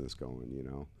business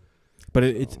going, But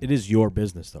it is your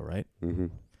business though, right? Mm-hmm.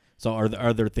 So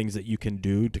are there things that you can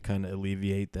do to kind of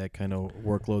alleviate that kind of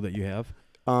workload that you have?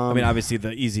 I mean, obviously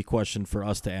the easy question for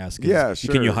us to ask is, Yeah,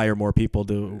 can you sure. hire more people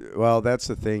to? Well, that's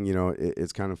the thing,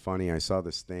 it's kind of funny. I saw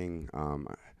this thing.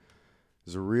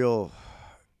 There's a real,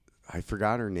 I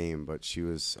forgot her name, but she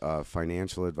was a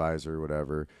financial advisor or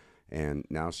whatever. And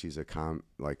now she's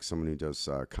like someone who does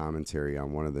commentary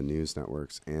on one of the news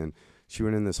networks. And she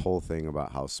went in this whole thing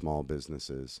about how small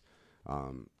businesses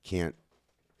can't,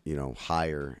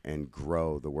 hire and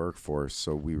grow the workforce.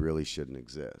 So we really shouldn't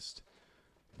exist.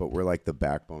 But we're like the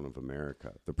backbone of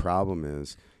America. The problem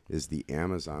is the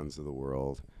Amazons of the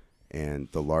world and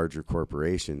the larger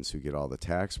corporations who get all the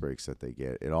tax breaks that they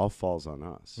get. It all falls on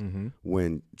us. Mm-hmm.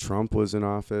 When Trump was in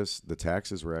office, the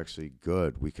taxes were actually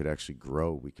good. We could actually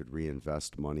grow. We could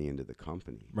reinvest money into the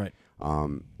company. Right.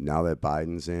 Now that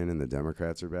Biden's in and the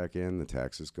Democrats are back in, the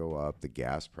taxes go up. The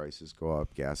gas prices go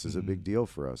up. Gas is a big deal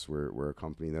for us. We're a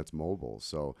company that's mobile.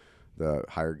 So the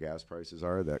higher gas prices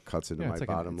are, that cuts into my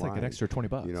bottom it's line. like an extra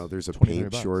 $20. There's a 20,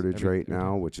 paint $30 shortage every right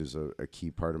now, which is a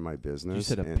key part of my business. You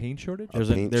said a And paint shortage? A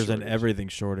paint There's an shortage. everything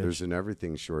shortage. There's an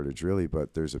everything shortage, really,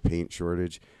 but there's a paint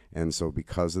shortage. And so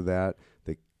because of that,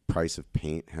 the price of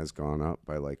paint has gone up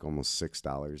by like almost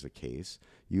 $6 a case.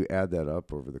 You add that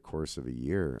up over the course of a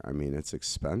year, I mean, it's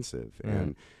expensive.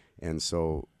 Right. And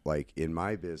so, like, in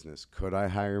my business, could I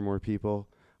hire more people?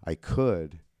 I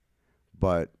could,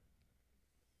 but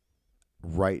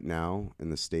right now in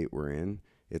the state we're in,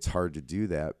 it's hard to do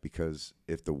that because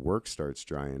if the work starts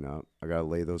drying up, I got to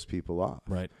lay those people off.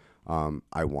 Right.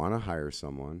 I want to hire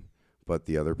someone, but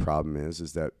the other problem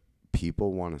is that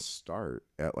people want to start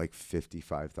at like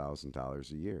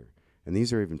 $55,000 a year. And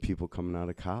these are even people coming out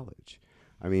of college.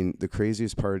 I mean, the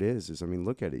craziest part is I mean,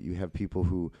 look at it. You have people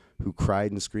who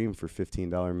cried and screamed for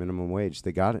 $15 minimum wage.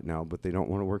 They got it now, but they don't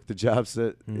want to work the jobs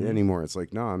anymore. It's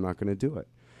like, no, I'm not going to do it.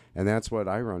 And that's what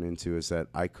I run into, is that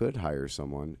I could hire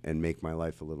someone and make my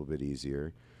life a little bit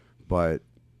easier, but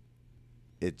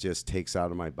it just takes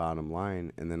out of my bottom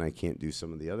line, and then I can't do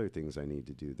some of the other things I need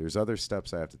to do. There's other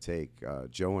steps I have to take.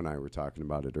 Joe and I were talking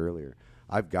about it earlier.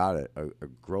 I've got a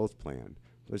growth plan,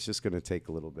 but it's just going to take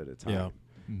a little bit of time. Yeah.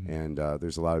 Mm-hmm. And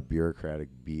there's a lot of bureaucratic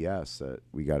BS that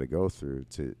we got to go through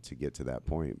to get to that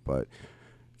point. But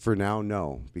for now,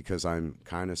 no, because I'm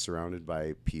kind of surrounded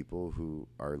by people who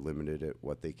are limited at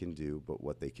what they can do, but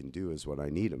what they can do is what I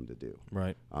need them to do.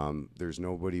 Right. There's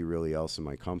nobody really else in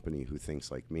my company who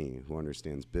thinks like me, who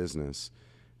understands business,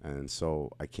 and so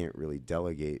I can't really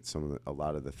delegate a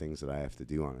lot of the things that I have to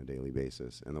do on a daily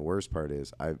basis. And the worst part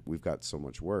is we've got so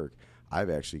much work. I've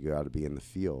actually got to be in the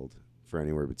field for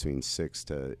anywhere between 6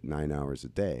 to 9 hours a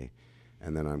day.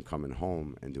 And then I'm coming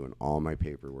home and doing all my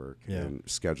paperwork and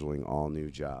scheduling all new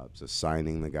jobs,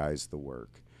 assigning the guys the work.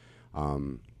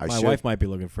 My wife might be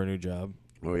looking for a new job.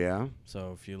 Oh, yeah?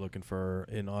 So if you're looking for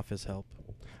in-office help.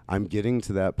 I'm getting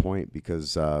to that point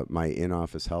because my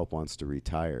in-office help wants to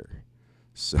retire.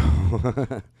 So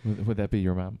Would that be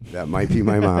your mom? that might be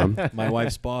my mom. My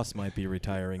wife's boss might be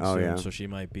retiring Oh, soon, yeah? so she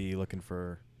might be looking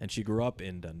for, and she grew up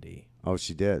in Dundee. Oh,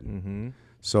 she did. Mm-hmm.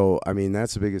 So, I mean,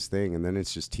 that's the biggest thing. And then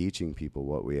it's just teaching people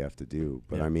what we have to do.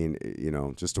 But, Yeah. I mean,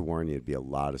 just to warn you, it'd be a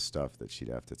lot of stuff that she'd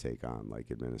have to take on,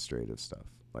 like administrative stuff.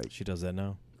 Like, She does that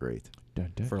now great.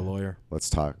 Dun, dun, for a dun. lawyer. Let's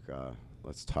talk down,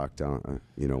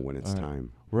 when it's All right.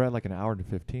 time. We're at like an hour and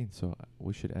 15, so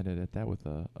we should end it at that with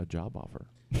a job offer.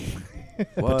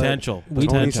 What? Potential. We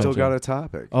Tony tend still to- got a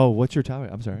topic. Oh, what's your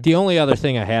topic? I'm sorry. The only other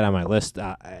thing I had on my list,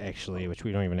 actually, which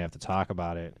we don't even have to talk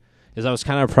about it, is I was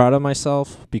kind of proud of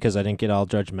myself because I didn't get all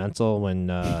judgmental when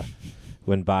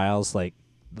when Biles like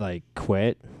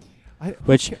quit.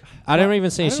 Which I don't even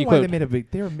say I don't she know why quit they made a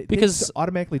big because they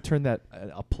automatically turned that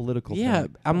a political yeah,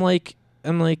 thing. I'm like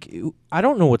I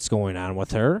don't know what's going on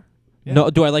with her. Yeah. No,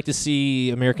 do I like to see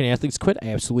American athletes quit?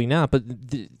 Absolutely not. But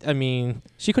I mean,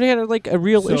 she could have had like a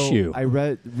real So issue. I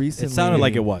read recently. It sounded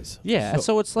like it was. Yeah, So-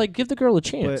 so it's like give the girl a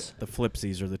chance. The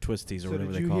flipsies or the twisties or So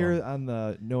whatever did they you call hear them. on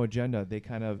the No Agenda? They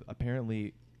kind of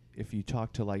apparently, if you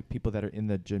talk to like people that are in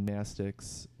the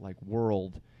gymnastics like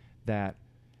world, that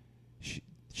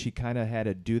she kind of had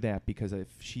to do that because if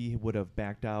she would have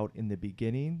backed out in the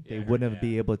beginning, they wouldn't have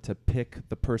been able to pick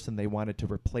the person they wanted to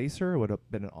replace her. It would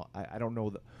have been I don't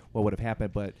know what would have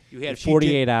happened, but You had if she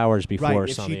 48 did- hours before right,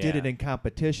 if something. she did it in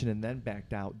competition and then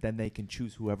backed out, then they can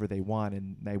choose whoever they want,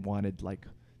 and they wanted like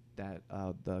that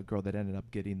the girl that ended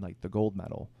up getting like the gold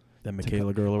medal. That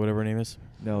Michaela girl or whatever her name is.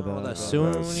 No, the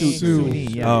Suni.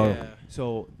 Suni. Yeah. Oh. Yeah.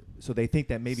 So they think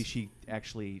that maybe she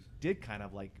actually did kind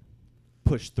of like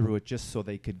push through it just so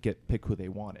they could pick who they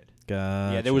wanted.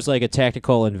 Yeah, there was like a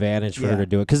tactical advantage for her Yeah. to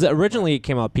do it because originally it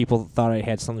came out people thought it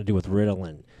had something to do with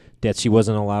Ritalin, that she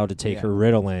wasn't allowed to take Yeah. her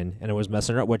Ritalin and it was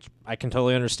messing her up, which I can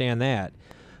totally understand that.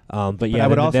 But yeah, I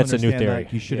would also that's a new understand, theory.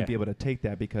 like, you shouldn't be Yeah. able to take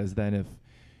that because then if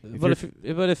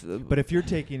But if you're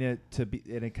taking it to be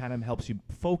and it kind of helps you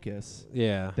focus,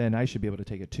 yeah, then I should be able to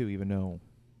take it too, even though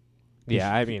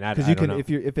yeah, I mean, I because I you don't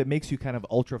can know. if it makes you kind of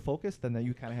ultra focused, then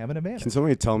you kind of have an advantage. Can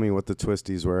somebody tell me what the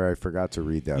twisties were? I forgot to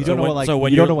read that. You up. don't know when- what like so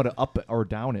when you don't you're- know what an up or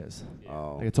down is.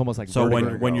 Oh. Like, it's almost like So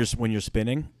vertigo. when you're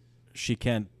spinning, she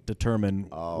can't determine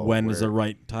Oh, when is the where-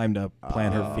 right time to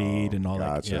plant her feet and all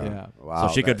Gotcha. that. Yeah. Wow,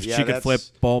 So she could flip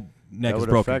ball neck that is would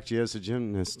broken. affect you as a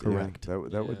gymnast. Correct. Yeah,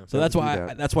 that would. Yeah. So that that's would why do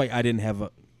that. that's why I didn't have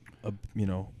a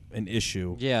an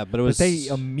issue. yeah, but it But was they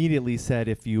immediately said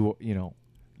if you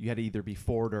had to either be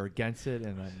for it or against it,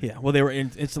 and then Yeah, well, they were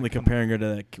instantly comparing her to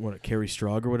that Carrie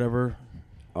Strug or whatever,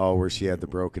 Oh, where she had the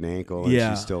broken ankle and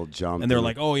Yeah. she still jumped. and they're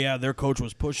like, "Oh yeah, their coach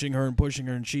was pushing her,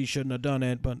 and she shouldn't have done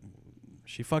it, but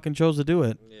she fucking chose to do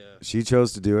it." she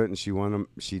chose to do it and she won.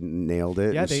 She nailed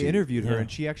it. yeah, and they she interviewed her, yeah.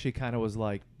 and she actually kind of was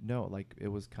like, no, like it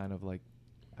was kind of like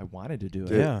I wanted to do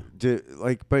it. did-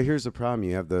 but here's the problem: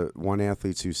 you have the one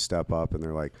athletes who step up and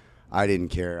they're like, "I didn't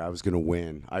care. I was going to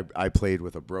win. I played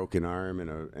with a broken arm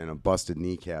and a busted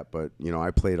kneecap, but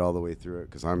I played all the way through it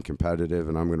because I'm competitive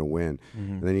and I'm going to win."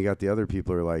 Mm-hmm. And then you got the other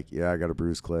people who are like, "Yeah, I got a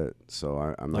bruised clit, so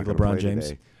I'm Like not going to LeBron play James?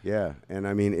 today." Yeah, and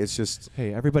I mean, it's just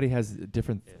Hey, everybody has a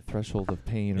different threshold of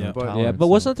pain Yeah. or But- tolerance. yeah, but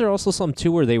wasn't there also some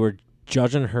too where they were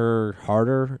judging her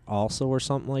harder also or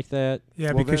something like that?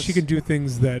 Yeah, Well, because she that's- can do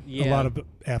things that a Yeah. lot of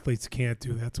athletes can't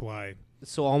do. That's why.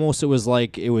 So almost it was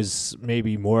like it was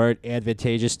maybe more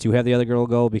advantageous to have the other girl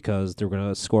go because they're going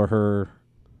to score her,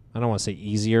 I don't want to say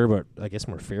easier, but I guess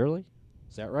more fairly.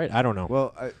 Is that right? I don't know.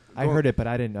 well, I heard it, but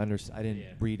I didn't understand. I didn't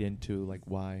Yeah. read into like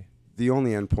why. The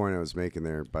only end point I was making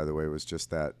there, by the way, was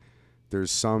just that there's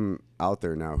some out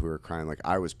there now who are crying like,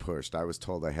 I was pushed. I was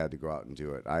told I had to go out and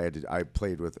do it.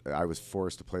 I was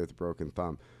forced to play with a broken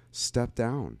thumb. Step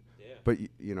down. But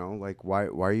like why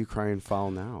are you crying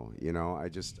foul now?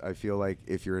 I feel like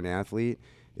if you're an athlete,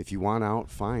 if you want out,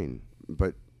 fine.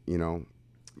 But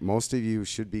most of you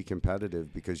should be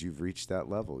competitive because you've reached that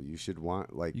level. You should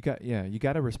want like You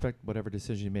got to respect whatever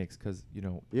decision he makes because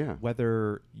yeah.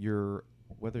 whether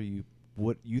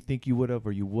you think you would have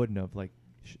or you wouldn't have, like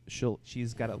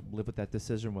she's got to live with that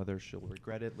decision whether she'll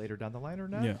regret it later down the line or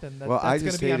not. Yeah. Then Well, I that's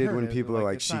just gonna be on hated her. when It's people are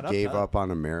like, it's she not up gave to us. up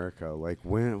on America. Like,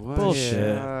 when? What? Bullshit.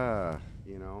 Yeah.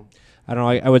 I don't know.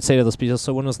 I would say to those people,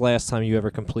 so when was the last time you ever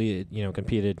competed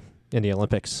in the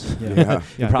Olympics? Yeah.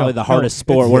 Yeah, Probably no, the hardest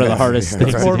no, sport, it's- one of the yeah, hardest yeah,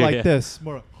 things. It's to more do, like yeah. this.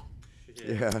 More.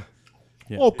 Yeah.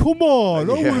 Yeah. Oh come on!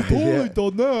 I would have totally Yeah.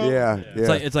 done that. Yeah.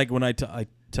 It's like when I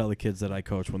tell the kids that I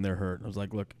coach when they're hurt. I was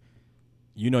like, look,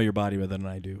 you know your body better than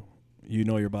I do. You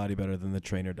know your body better than the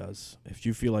trainer does. If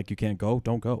you feel like you can't go,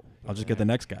 don't go. I'll just get the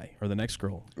next guy or the next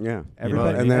girl. Yeah.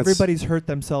 Everybody, and that's, everybody's hurt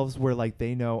themselves where like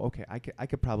they know, okay, I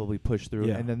could probably push through.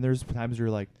 Yeah. And then there's times where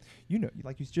you're like,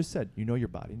 like you just said, you know your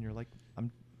body, and you're like,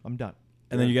 I'm done.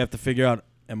 And then you have to figure out,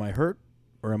 am I hurt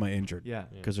or am I injured? Yeah.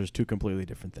 Because there's two completely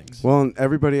different things. Well, and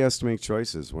everybody has to make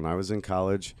choices. When I was in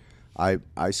college, I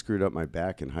screwed up my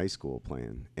back in high school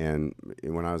playing. And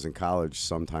when I was in college,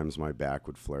 sometimes my back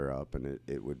would flare up, and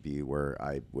it would be where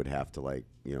I would have to,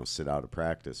 sit out of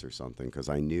practice or something because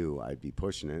I knew I'd be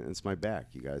pushing it. And it's my back.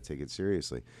 You got to take it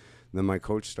seriously. And then my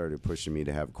coach started pushing me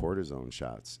to have cortisone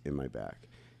shots in my back,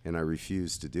 and I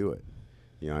refused to do it.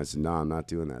 I said, no, I'm not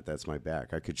doing that. That's my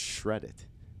back. I could shred it,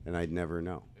 and I'd never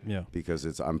know. Yeah.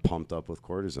 Because I'm pumped up with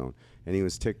cortisone. And he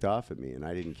was ticked off at me, and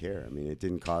I didn't care. I mean, it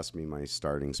didn't cost me my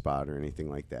starting spot or anything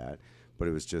like that. But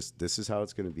it was just, this is how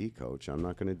it's going to be, coach. I'm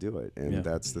not going to do it. And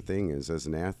that's the thing is, as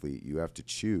an athlete, you have to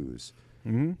choose,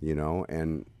 you know,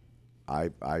 and I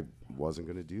wasn't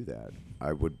going to do that.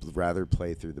 I would rather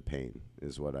play through the pain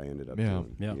is what I ended up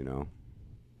doing, you know.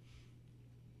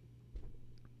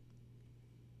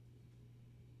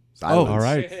 Silence. All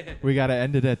right. We got to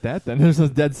end it at that then. There's a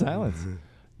dead silence.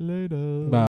 Later.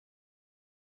 Bye.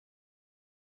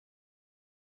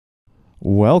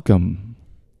 Welcome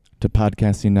to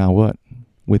Podcasting Now What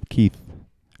with Keith,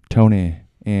 Tony,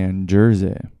 and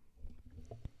Jersey.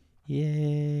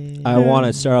 Yay. I want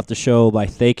to start off the show by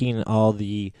thanking all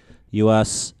the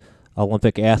U.S.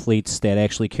 Olympic athletes that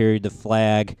actually carried the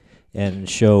flag and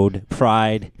showed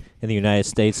pride in the United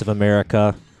States of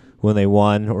America when they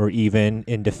won or even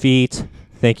in defeat.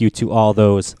 Thank you to all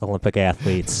those Olympic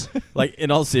athletes. Like, in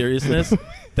all seriousness,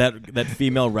 that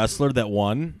female wrestler that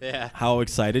won, how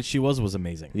excited she was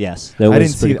amazing. Yes, that was I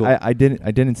didn't see. cool. I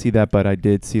didn't see that, but I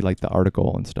did see like the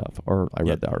article and stuff, or I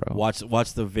read the article.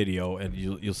 Watch the video, and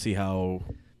you'll see how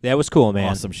that was cool, man.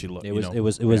 awesome she looked. It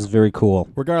was very cool.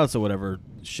 Regardless of whatever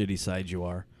shitty side you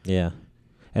are. Yeah.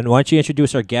 And why don't you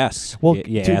introduce our guests? Well,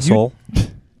 you asshole.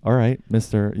 All right,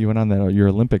 Mister. You went on your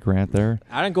Olympic rant there.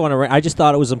 I didn't go on a rant. I just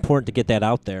thought it was important to get that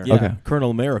out there. Yeah, Okay. Colonel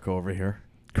America over here.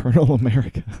 Colonel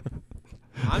America.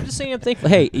 I'm just saying I'm thankful.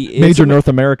 Hey, Major North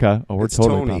America. Oh, we're It's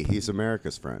totally Tony. popping. He's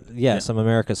America's friend. Yes, I'm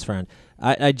America's friend.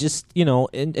 I just,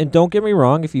 and don't get me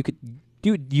wrong, if you could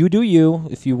do you,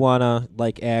 if you want to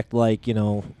like act like, you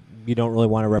don't really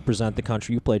want to represent the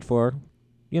country you played for,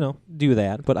 do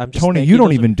that. But I'm just Tony, thinking you don't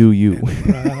those even do you.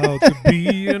 Proud to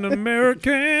be an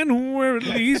American, where at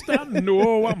least I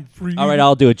know I'm free. All right,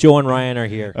 I'll do it. Joe and Ryan are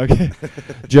here. Okay.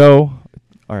 Joe.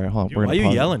 All right, hold on. We're Why gonna are you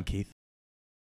pause. yelling, Keith?